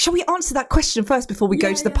we answer that question first before we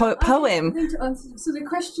go to the poem? I think to answer. So the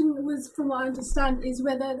question was, from what I understand, is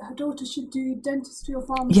whether her daughter should do dentistry or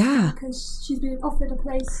pharmacy. Yeah, because she's been offered a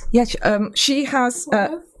place. Yeah, she has.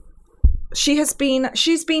 She's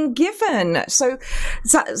been given. So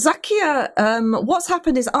Zakiah, what's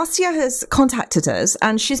happened is Asia has contacted us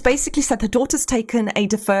and she's basically said her daughter's taken a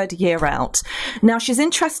deferred year out. Now she's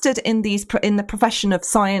interested in the profession of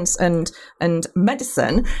science and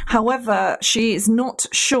medicine. However, she is not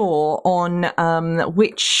sure on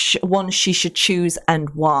which one she should choose and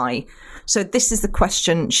why. So this is the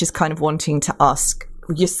question she's kind of wanting to ask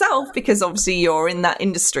yourself, because obviously you're in that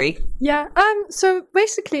industry. Yeah. So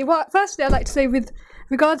basically, firstly I'd like to say, with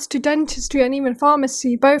regards to dentistry and even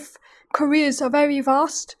pharmacy, both careers are very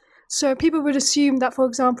vast. So people would assume that, for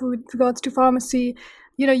example, with regards to pharmacy,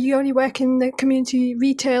 you only work in the community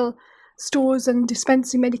retail stores and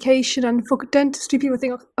dispensing medication, and for dentistry people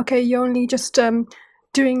think, okay, you're only just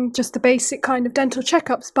doing just the basic kind of dental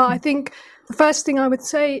checkups. But I think the first thing I would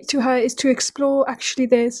say to her is to explore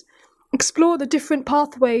the different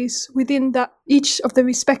pathways within each of the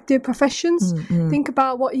respective professions. Mm-hmm. Think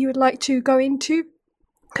about what you would like to go into,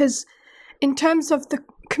 because in terms of the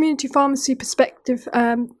community pharmacy perspective,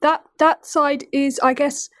 that side is, I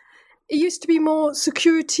guess, it used to be more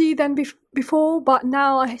security than before, but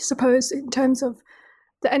now I suppose in terms of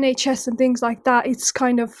the NHS and things like that, it's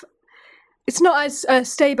not as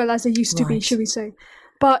stable as it used to be, should we say.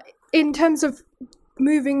 But in terms of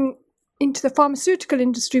moving into the pharmaceutical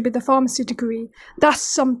industry with a pharmacy degree, that's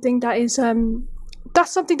something that is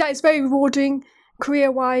very rewarding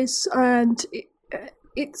career-wise, and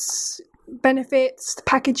its benefits, the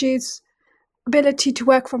packages, ability to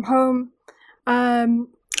work from home.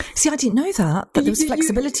 See, I didn't know that there was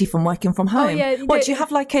flexibility from working from home. Oh, yeah, what, do you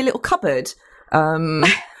have like a little cupboard?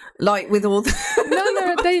 Like with all the...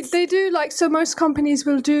 No, they do, so most companies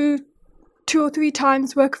will do 2 or 3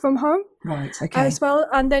 times work from home. Right, okay. As well,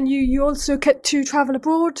 and then you also get to travel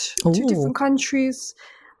abroad to different countries.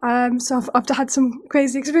 So I've had some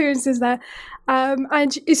crazy experiences there,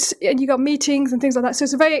 and you got meetings and things like that. So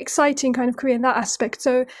it's a very exciting kind of career in that aspect.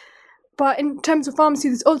 So, but in terms of pharmacy,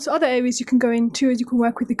 there's also other areas you can go into. You can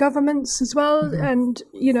work with the governments as well, and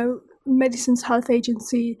Medicines Health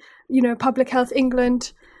Agency, Public Health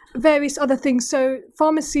England, various other things. So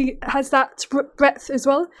pharmacy has that breadth as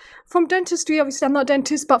well. From dentistry, obviously I'm not a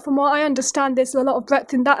dentist, but from what I understand, there's a lot of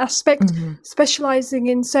breadth in that aspect, specialising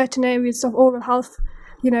in certain areas of oral health,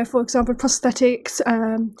 for example, prosthetics,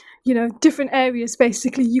 different areas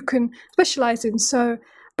basically you can specialise in. So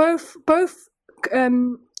both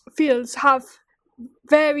fields have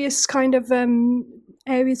various kind of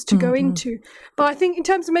areas to go into. But I think in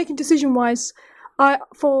terms of making decision-wise,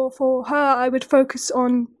 for her, I would focus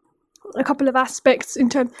on a couple of aspects in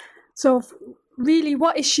terms of really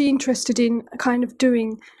what is she interested in kind of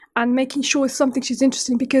doing, and making sure it's something she's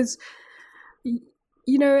interested in, because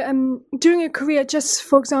doing a career just,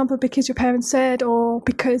 for example, because your parents said, or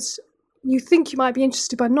because you think you might be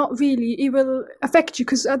interested, but not really, it will affect you,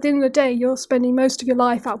 because at the end of the day, you're spending most of your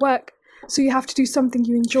life at work. So you have to do something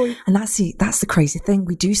you enjoy. And that's the crazy thing.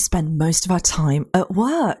 We do spend most of our time at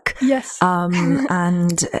work. Yes.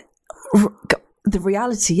 And the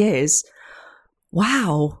reality is,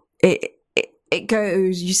 wow, it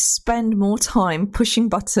goes, you spend more time pushing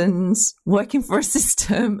buttons, working for a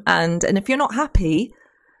system, and if you're not happy,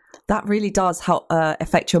 that really does help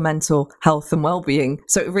affect your mental health and well-being.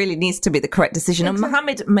 So it really needs to be the correct decision. Exactly. And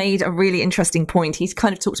Muhammad made a really interesting point. He's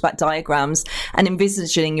kind of talked about diagrams and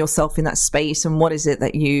envisaging yourself in that space, and what is it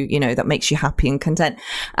that that makes you happy and content.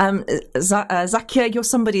 Zakiah, you're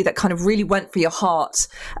somebody that kind of really went for your heart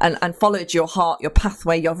and followed your heart, your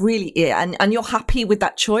pathway. You're really, and you're happy with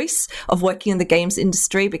that choice of working in the games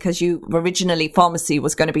industry, because you originally pharmacy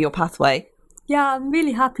was going to be your pathway. Yeah, I'm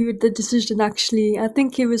really happy with the decision, actually. I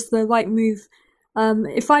think it was the right move.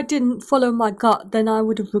 If I didn't follow my gut, then I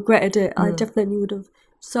would have regretted it. I definitely would have.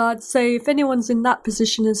 So I'd say if anyone's in that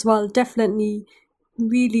position as well, definitely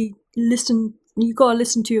really listen. You got to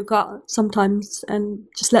listen to your gut sometimes and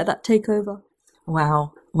just let that take over.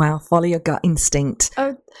 Wow. Follow your gut instinct.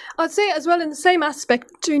 I'd say as well, in the same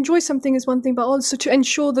aspect, to enjoy something is one thing, but also to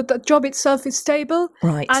ensure that the job itself is stable,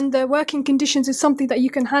 right, and the working conditions is something that you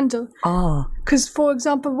can handle. Because, for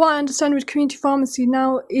example, what I understand with community pharmacy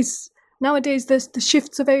now is nowadays the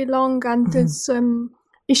shifts are very long, and there's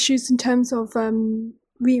issues in terms of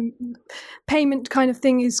payment kind of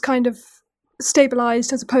thing is kind of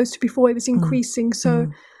stabilized, as opposed to before it was increasing. So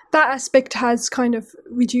that aspect has kind of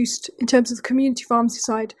reduced in terms of the community pharmacy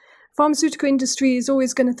side. Pharmaceutical industry is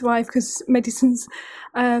always going to thrive because medicines,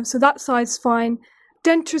 so that side's fine.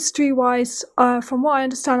 Dentistry-wise, from what I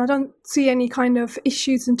understand, I don't see any kind of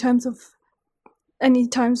issues in terms of any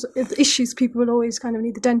times of issues. People will always kind of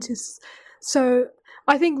need the dentists. So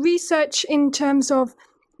I think research in terms of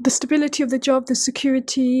the stability of the job, the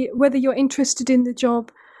security, whether you're interested in the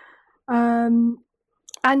job,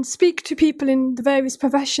 and speak to people in the various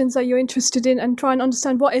professions that you're interested in, and try and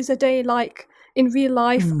understand what is a day like in real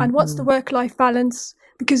life, and what's the work-life balance,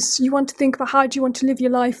 because you want to think about how do you want to live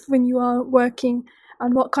your life when you are working,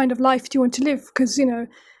 and what kind of life do you want to live, because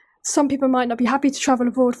some people might not be happy to travel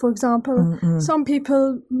abroad, for example. Some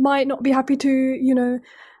people might not be happy to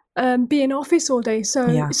be in office all day. So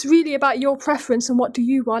it's really about your preference and what do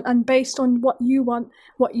you want, and based on what you want,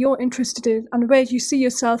 what you're interested in, and where do you see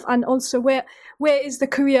yourself, and also where is the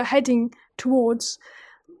career heading towards.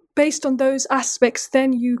 Based on those aspects,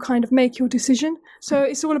 then you kind of make your decision. So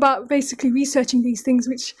it's all about basically researching these things,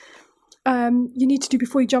 which you need to do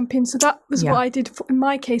before you jump in. So that was what I did. In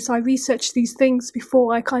my case, I researched these things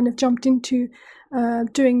before I kind of jumped into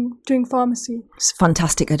doing pharmacy. It's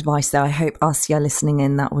fantastic advice there. I hope Asya listening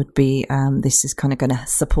in, that would be, this is kind of going to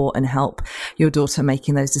support and help your daughter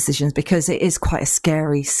making those decisions, because it is quite a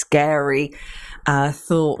scary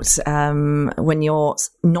thought when you're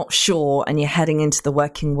not sure and you're heading into the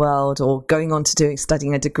working world, or going on to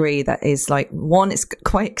studying a degree that is like, one, it's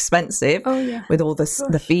quite expensive with all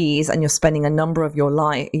the fees, and you're spending a number of your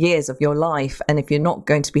years of your life, and if you're not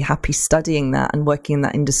going to be happy studying that and working in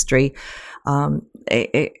that industry,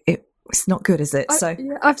 it's not good, is it?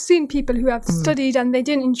 I've seen people who have studied and they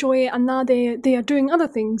didn't enjoy it, and now they are doing other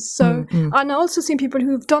things. So, and I also seen people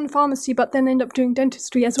who've done pharmacy but then end up doing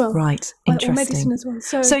dentistry as well, right? Interesting. Or medicine as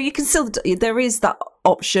well. So you can still, there is that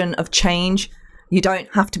option of change. You don't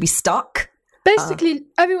have to be stuck. Basically,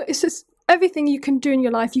 it's just everything you can do in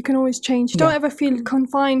your life, you can always change. Don't ever feel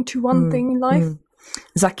confined to one thing in life.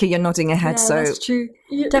 Zakiah, you're nodding ahead. Yeah, so that's true.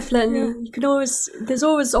 Definitely, you can always. There's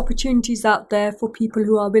always opportunities out there for people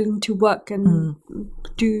who are willing to work and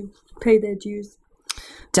do pay their dues.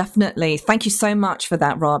 Definitely. Thank you so much for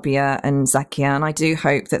that, Rabiah and Zakiah. And I do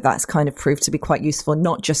hope that that's kind of proved to be quite useful,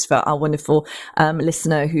 not just for our wonderful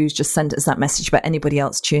listener who's just sent us that message, but anybody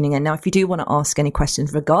else tuning in. Now, if you do want to ask any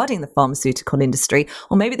questions regarding the pharmaceutical industry,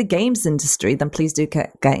 or maybe the games industry, then please do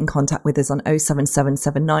get in contact with us on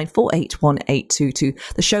 07779 481822.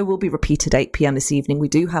 The show will be repeated 8 p.m. this evening. We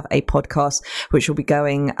do have a podcast which will be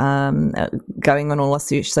going on all our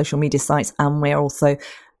social media sites, and we're also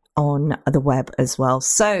on the web as well.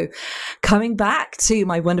 So coming back to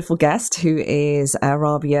my wonderful guest, who is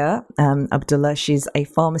Rabiah Abdullah. She's a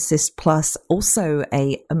pharmacist plus also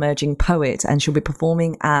a emerging poet, and she'll be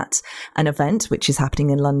performing at an event which is happening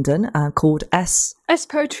in London called S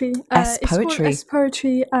Poetry. It's called S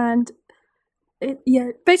Poetry, and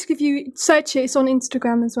Basically, if you search it, it's on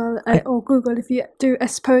Instagram as well, or Google. If you do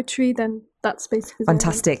S Poetry, then that's basically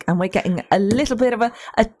fantastic. And we're getting a little bit of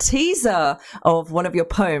a teaser of one of your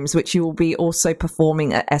poems, which you will be also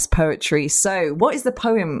performing at S Poetry. So what is the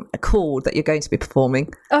poem called that you're going to be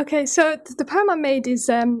performing? Okay, so the poem I made is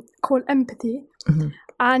called Empathy,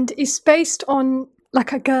 and it's based on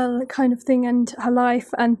like a girl kind of thing and her life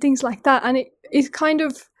and things like that, and it kind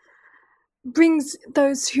of brings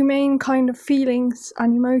those humane kind of feelings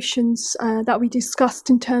and emotions that we discussed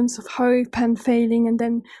in terms of hope and failing and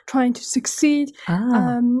then trying to succeed.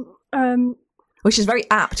 Which is very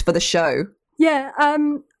apt for the show. Yeah.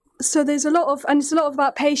 So there's a lot of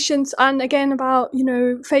about patience and again about,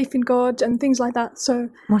 faith in God and things like that. So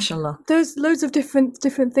mashallah, there's loads of different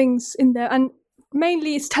things in there, and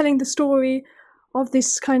mainly it's telling the story of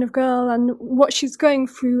this kind of girl and what she's going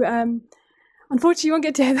through. Unfortunately, you won't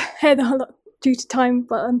get to hear the whole lot due to time,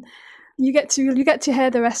 but you get to hear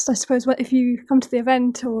the rest, I suppose, if you come to the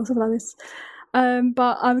event or something like this.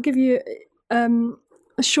 But I'll give you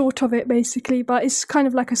a short of it, basically. But it's kind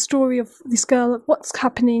of like a story of this girl, what's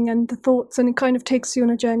happening and the thoughts, and it kind of takes you on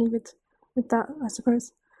a journey with that, I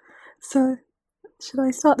suppose. So, should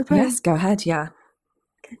I start the poem? Yes, go ahead. Yeah.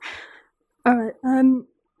 Okay. All right.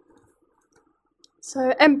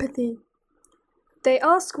 So, empathy. They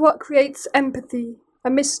ask what creates empathy,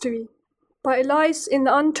 a mystery, but it lies in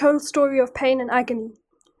the untold story of pain and agony.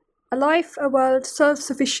 A life, a world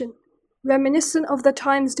self-sufficient, reminiscent of the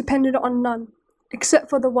times dependent on none,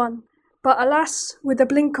 except for the one, but alas, with a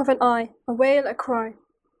blink of an eye, a wail, a cry.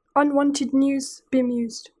 Unwanted news,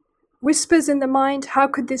 bemused. Whispers in the mind, how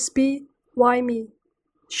could this be? Why me?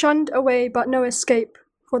 Shunned away, but no escape,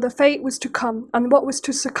 for the fate was to come, and what was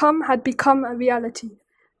to succumb had become a reality.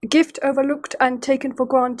 A gift overlooked and taken for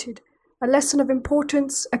granted, a lesson of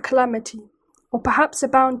importance, a calamity, or perhaps a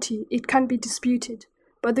bounty, it can be disputed,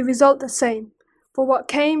 but the result the same, for what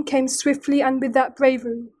came swiftly and with that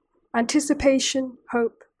bravery, anticipation,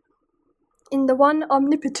 hope. In the one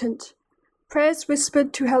omnipotent, prayers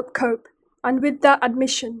whispered to help cope, and with that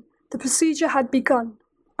admission, the procedure had begun,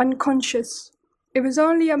 unconscious. It was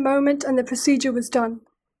only a moment and the procedure was done,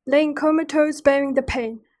 laying comatose bearing the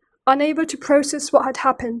pain, unable to process what had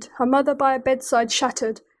happened, her mother by her bedside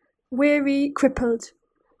shattered, weary, crippled.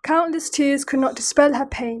 Countless tears could not dispel her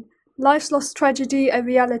pain, life's lost tragedy a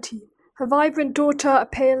reality, her vibrant daughter a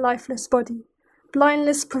pale, lifeless body.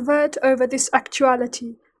 Blindless pervert over this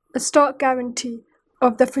actuality, a stark guarantee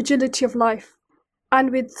of the fragility of life,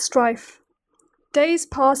 and with strife. Days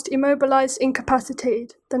passed, immobilized,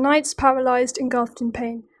 incapacitated, the nights paralyzed, engulfed in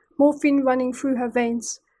pain, morphine running through her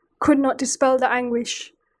veins, could not dispel the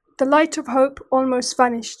anguish. The light of hope almost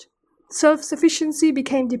vanished. Self-sufficiency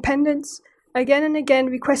became dependence, again and again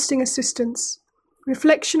requesting assistance.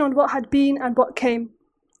 Reflection on what had been and what came.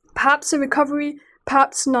 Perhaps a recovery,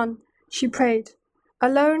 perhaps none, she prayed.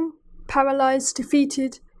 Alone, paralyzed,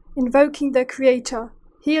 defeated, invoking the Creator.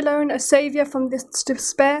 He alone a saviour from this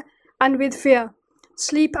despair, and with fear.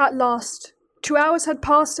 Sleep at last. 2 hours had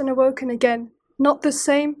passed and awoken again. Not the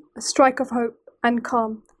same, a strike of hope and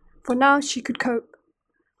calm. For now she could cope.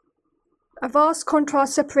 A vast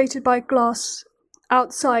contrast separated by glass.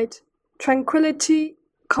 Outside, tranquility,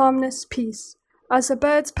 calmness, peace. As the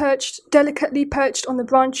birds delicately perched on the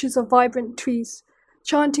branches of vibrant trees,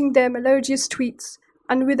 chanting their melodious tweets,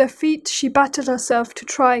 and with her feet she battered herself to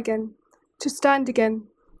try again, to stand again,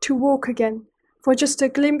 to walk again, for just a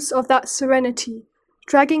glimpse of that serenity,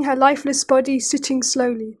 dragging her lifeless body sitting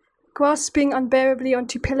slowly, grasping unbearably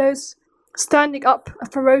onto pillows, standing up, a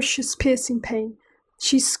ferocious piercing pain.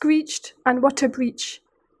 She screeched, and what a breach.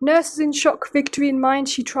 Nurses in shock, victory in mind,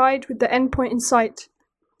 she tried with the endpoint in sight.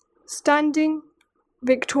 Standing,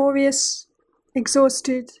 victorious,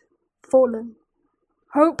 exhausted, fallen.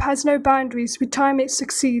 Hope has no boundaries, with time it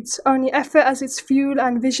succeeds, only effort as its fuel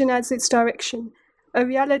and vision as its direction. A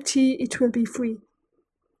reality, it will be free.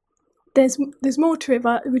 There's more to it,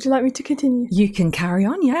 but would you like me to continue? You can carry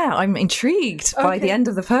on, yeah. I'm intrigued by the end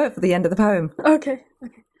of the poem. Okay.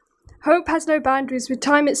 Hope has no boundaries, with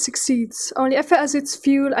time it succeeds, only effort as its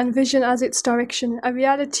fuel and vision as its direction. A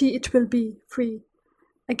reality, it will be free.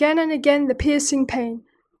 Again and again the piercing pain,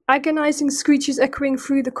 agonizing screeches echoing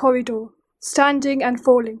through the corridor, standing and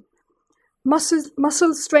falling.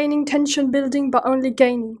 Muscles straining, tension building but only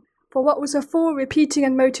gaining, for what was afore repeating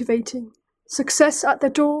and motivating. Success at the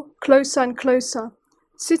door, closer and closer.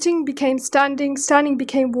 Sitting became standing, standing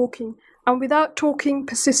became walking, and without talking,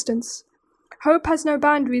 persistence. Hope has no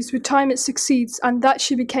boundaries, with time it succeeds, and that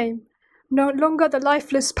she became. No longer the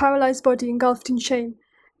lifeless, paralyzed body engulfed in shame,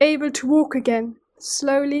 able to walk again,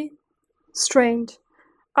 slowly, strained.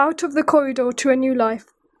 Out of the corridor to a new life,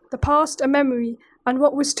 the past a memory, and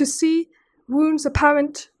what was to see, wounds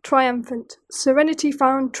apparent, triumphant, serenity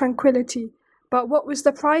found tranquility. But what was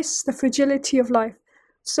the price? The fragility of life.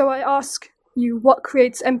 So I ask you, what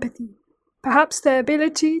creates empathy? Perhaps the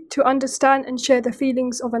ability to understand and share the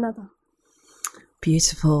feelings of another.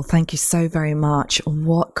 Beautiful. Thank you so very much.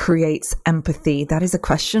 What creates empathy? That is a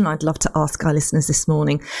question I'd love to ask our listeners this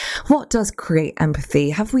morning. What does create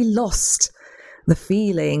empathy? Have we lost the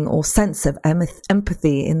feeling or sense of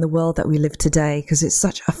empathy in the world that we live today? Because it's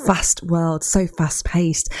such a fast world, so fast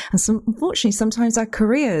paced. And unfortunately, sometimes our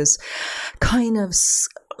careers kind of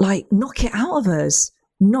like knock it out of us,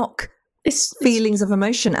 it's feelings of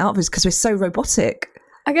emotion out of us because we're so robotic.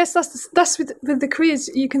 I guess that's with the careers.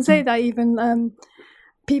 You can say that even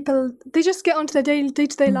people, they just get onto their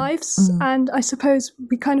day-to-day lives, and I suppose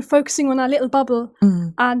we're kind of focusing on our little bubble,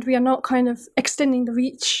 and we are not kind of extending the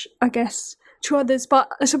reach, I guess, to others.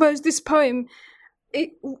 But I suppose this poem,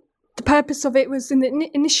 the purpose of it was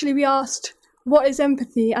initially we asked, what is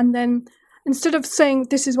empathy? And then instead of saying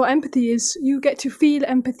this is what empathy is, you get to feel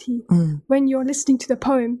empathy when you're listening to the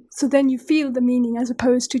poem. So then you feel the meaning as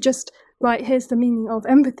opposed to just, right, here's the meaning of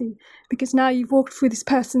empathy. Because now you've walked through this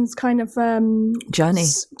person's kind of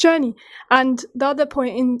journey. And the other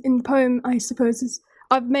point in the poem, I suppose, is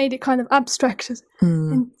I've made it kind of abstract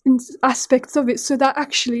in aspects of it so that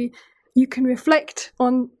actually you can reflect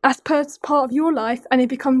on as part of your life, and it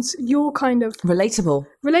becomes your kind of relatable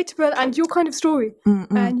and your kind of story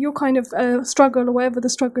and your kind of struggle, or whatever the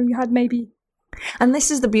struggle you had maybe. And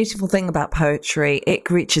this is the beautiful thing about poetry. It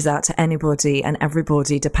reaches out to anybody and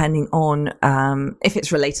everybody, depending on if it's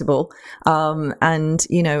relatable. And,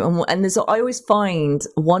 you know, and there's, I always find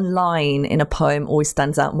one line in a poem always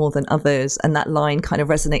stands out more than others. And that line kind of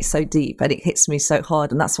resonates so deep and it hits me so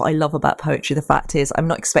hard. And that's what I love about poetry. The fact is, I'm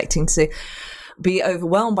not expecting to be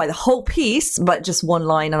overwhelmed by the whole piece, but just one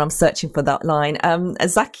line, and I'm searching for that line.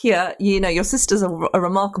 Zakiah, you know, your sister's a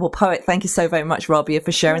remarkable poet. Thank you so very much, Rabiah,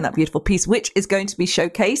 for sharing that beautiful piece, which is going to be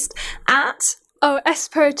showcased at S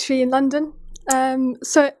Poetry in London.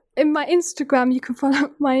 So in my Instagram, you can follow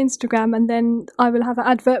my Instagram, and then I will have an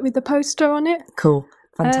advert with the poster on it. Cool,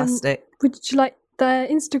 fantastic. Would you like the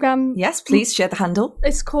Instagram? Yes, please share the handle.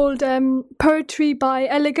 It's called Poetry by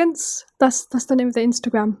Elegance. That's the name of the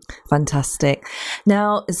Instagram. Fantastic.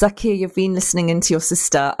 Now, Zakiah, you've been listening into your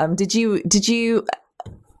sister. Did you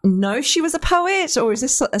know she was a poet, or has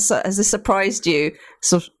this surprised you?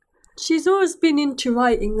 She's always been into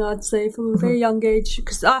writing, I'd say, from a very young age,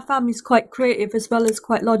 because our family's quite creative as well as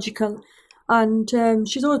quite logical, and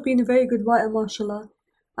she's always been a very good writer, mashallah.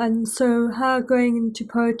 And so her going into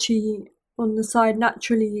poetry on the side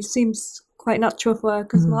naturally seems quite natural for her,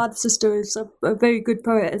 because my other sister is a very good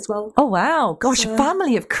poet as well. Oh wow, gosh, a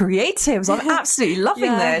family of creatives. I'm absolutely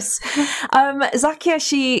loving this.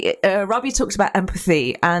 Zakiah, Rabiah talked about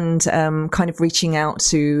empathy and kind of reaching out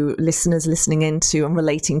to listeners, listening into and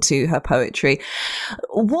relating to her poetry.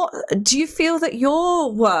 What do you feel that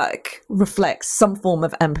your work reflects some form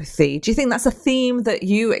of empathy? Do you think that's a theme that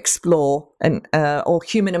you explore and or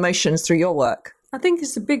human emotions through your work? I think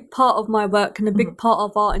it's a big part of my work, and a big part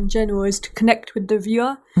of art in general is to connect with the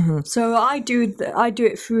viewer. So I do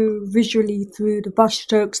it through visually, through the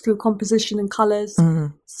brushstrokes, through composition and colours.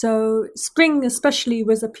 So Spring especially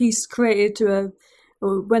was a piece created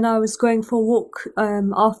when I was going for a walk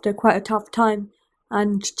after quite a tough time,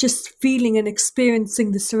 and just feeling and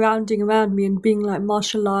experiencing the surrounding around me and being like,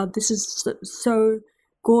 mashallah, this is so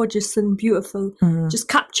gorgeous and beautiful. Just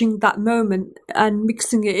capturing that moment and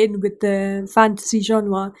mixing it in with the fantasy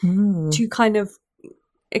genre to kind of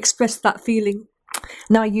express that feeling.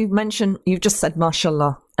 Now, you've just said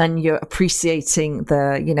mashallah, and you're appreciating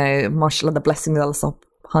the, you know, mashallah, the blessing of Allah subhanahu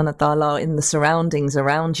wa ta'ala in the surroundings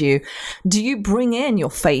around you. Do you bring in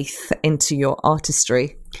your faith into your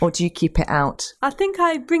artistry, or do you keep it out? I think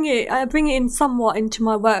I bring it in somewhat into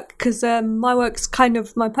my work, because my work's kind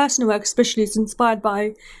of, my personal work especially, is inspired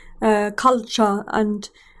by culture, and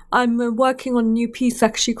I'm working on a new piece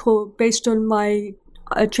actually based on my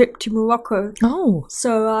trip to Morocco. Oh.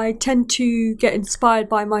 So I tend to get inspired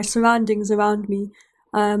by my surroundings around me,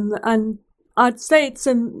 and I'd say it's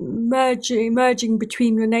a merging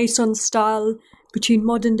between Renaissance style, between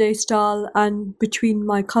modern day style, and between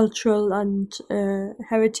my cultural and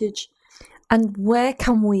heritage. And where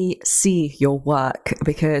can we see your work?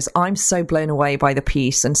 Because I'm so blown away by the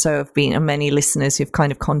piece, and so have been many listeners who've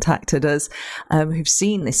kind of contacted us who've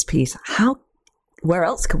seen this piece. Where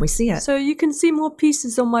else can we see it? So you can see more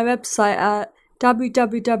pieces on my website at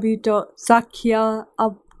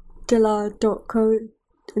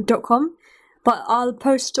www.zakiahabdullah.com. but I'll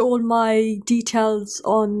post all my details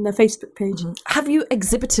on the Facebook page. Have you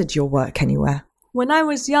exhibited your work anywhere? When I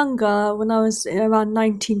was younger, when I was around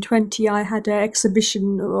 19, 20, I had an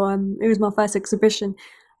exhibition. It was my first exhibition.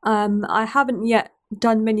 I haven't yet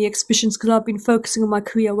done many exhibitions because I've been focusing on my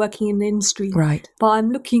career working in the industry. Right. But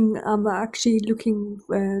I'm actually looking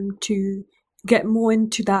to get more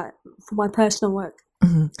into that for my personal work.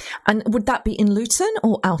 Mm-hmm. And would that be in Luton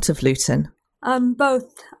or out of Luton?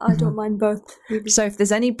 Both. I don't mind both. Really. So if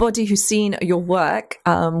there's anybody who's seen your work,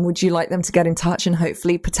 would you like them to get in touch and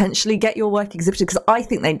hopefully potentially get your work exhibited? Because I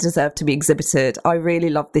think they deserve to be exhibited. I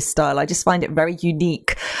really love this style. I just find it very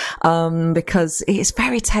unique because it's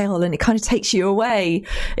fairy tale and it kind of takes you away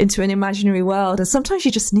into an imaginary world. And sometimes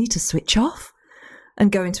you just need to switch off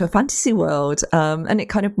and go into a fantasy world. And it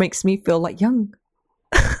kind of makes me feel like young.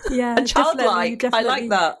 Yeah, and childlike. Definitely. I like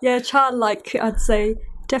that. Yeah, childlike, I'd say.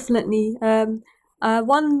 Definitely.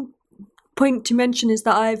 One point to mention is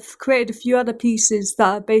that I've created a few other pieces that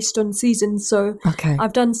are based on seasons. So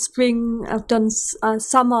I've done spring, I've done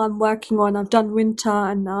summer I'm working on, I've done winter,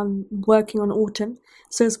 and I'm working on autumn.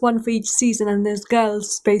 So it's one for each season, and there's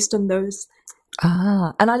girls based on those.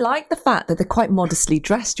 And I like the fact that they're quite modestly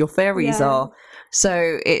dressed, your fairies are.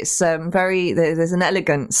 So it's there's an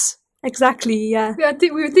elegance. Exactly, yeah. We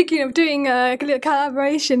were thinking of doing a little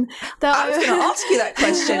collaboration. I was going to ask you that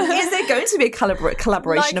question. Is there going to be a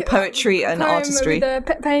collaboration of poetry and artistry?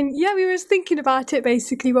 Yeah, we were thinking about it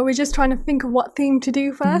basically, but we're just trying to think of what theme to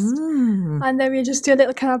do first. And then we just do a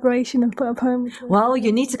little collaboration and put a poem. Well,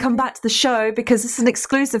 you need to come back to the show because it's an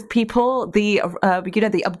exclusive, people. The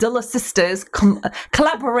Abdullah sisters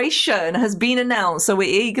collaboration has been announced, so we're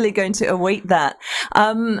eagerly going to await that.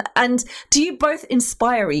 And do you both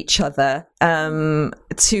inspire each other? To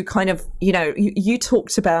kind of, you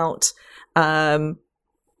talked about, Hanan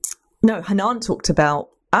talked about,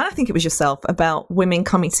 and I think it was yourself, about women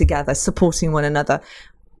coming together, supporting one another,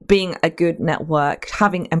 being a good network,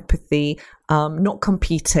 having empathy, not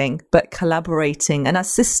competing, but collaborating. And as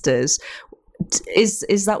sisters,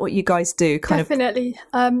 is that what you guys do? Definitely.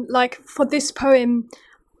 Like for this poem,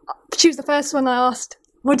 she was the first one I asked,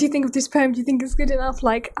 what do you think of this poem? Do you think it's good enough?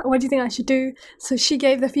 Like, what do you think I should do? So she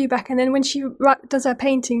gave the feedback. And then when she does her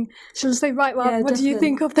painting, she'll say, right, well, what do you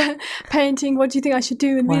think of the painting? What do you think I should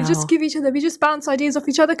do? And we just give each other, we just bounce ideas off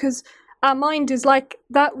each other because our mind is like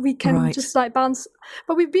that. We can just like bounce.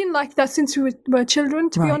 But we've been like that since we were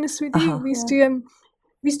children, to be honest with you. We used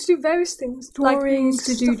to do various things, drawing. We used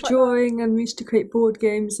to do drawing and we used to create board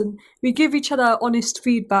games and we give each other honest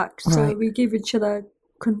feedback. So we give each other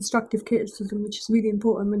constructive criticism, which is really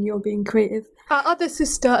important when you're being creative. Our other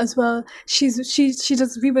sister as well, she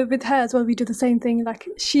does, we were with her as well, we do the same thing, like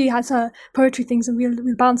she has her poetry things and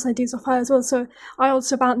we'll bounce ideas off her as well. So I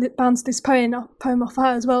also bounced this poem off her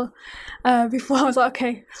as well before. I was like,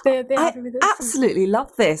 okay, they're happy with it. I absolutely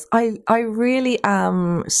love this. I really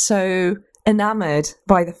am so enamored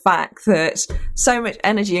by the fact that so much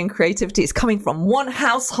energy and creativity is coming from one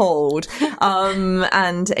household, and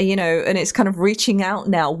it's kind of reaching out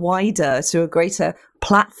now wider to a greater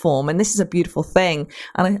platform, and this is a beautiful thing,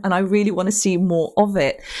 and I really want to see more of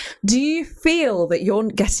it. Do you feel that you're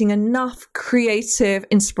getting enough creative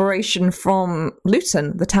inspiration from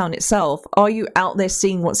Luton, the town itself? Are you out there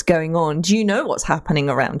seeing what's going on? Do you know what's happening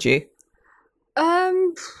around you? I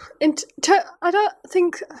don't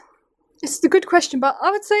think. It's a good question, but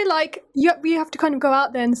I would say like we have to kind of go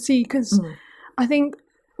out there and see, because I think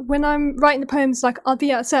when I'm writing the poems, like I'll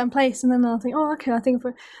be at a certain place and then I'll think, oh, okay, I think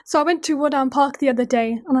of it. So I went to Wooddown Park the other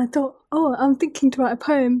day and I thought, oh, I'm thinking to write a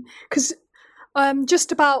poem because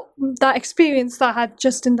just about that experience that I had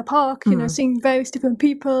just in the park, seeing various different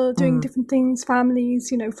people doing different things,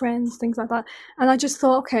 families, friends, things like that. And I just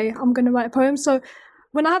thought, okay, I'm going to write a poem. So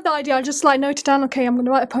when I have the idea, I'll just like note it down, okay, I'm going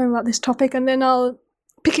to write a poem about this topic, and then I'll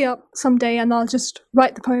pick it up someday and I'll just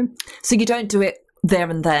write the poem. So you don't do it there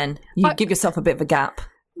and then? You give yourself a bit of a gap?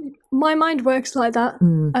 My mind works like that.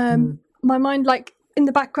 My mind, like in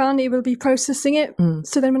the background, it will be processing it.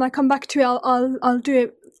 So then when I come back to it, I'll do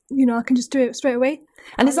it, I can just do it straight away.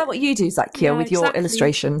 And is that what you do, Zakiah, with your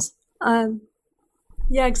illustrations?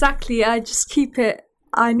 Yeah, exactly. I just keep it.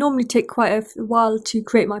 I normally take quite a while to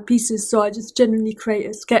create my pieces, so I just generally create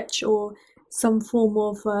a sketch or some form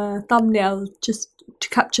of thumbnail just to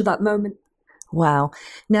capture that moment. Wow.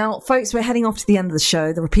 Now, folks, we're heading off to the end of the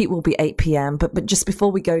show. The repeat will be 8 p.m. But just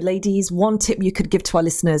before we go, ladies, one tip you could give to our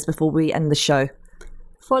listeners before we end the show.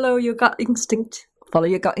 Follow your gut instinct. Follow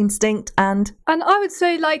your gut instinct and I would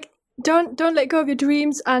say, like, don't let go of your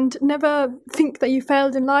dreams and never think that you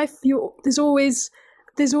failed in life. There's always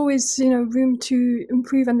room to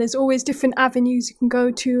improve, and there's always different avenues you can go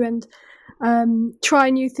to, and try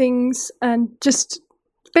new things, and just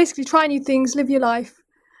basically try new things, live your life,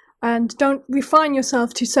 and don't refine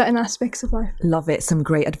yourself to certain aspects of life. Love it. Some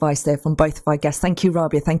great advice there from both of our guests. Thank you,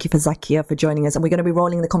 Rabiah. Thank you for Zakiah for joining us. And we're going to be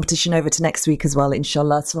rolling the competition over to next week as well,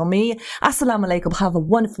 inshallah. So from me, assalamu alaikum. Have a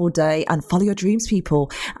wonderful day and follow your dreams,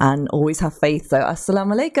 people. And always have faith. So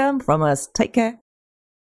assalamu alaikum from us. Take care.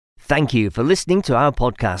 Thank you for listening to our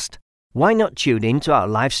podcast. Why not tune in to our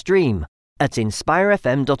live stream at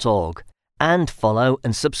inspirefm.org and follow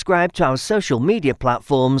and subscribe to our social media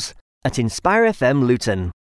platforms at Inspire FM Luton.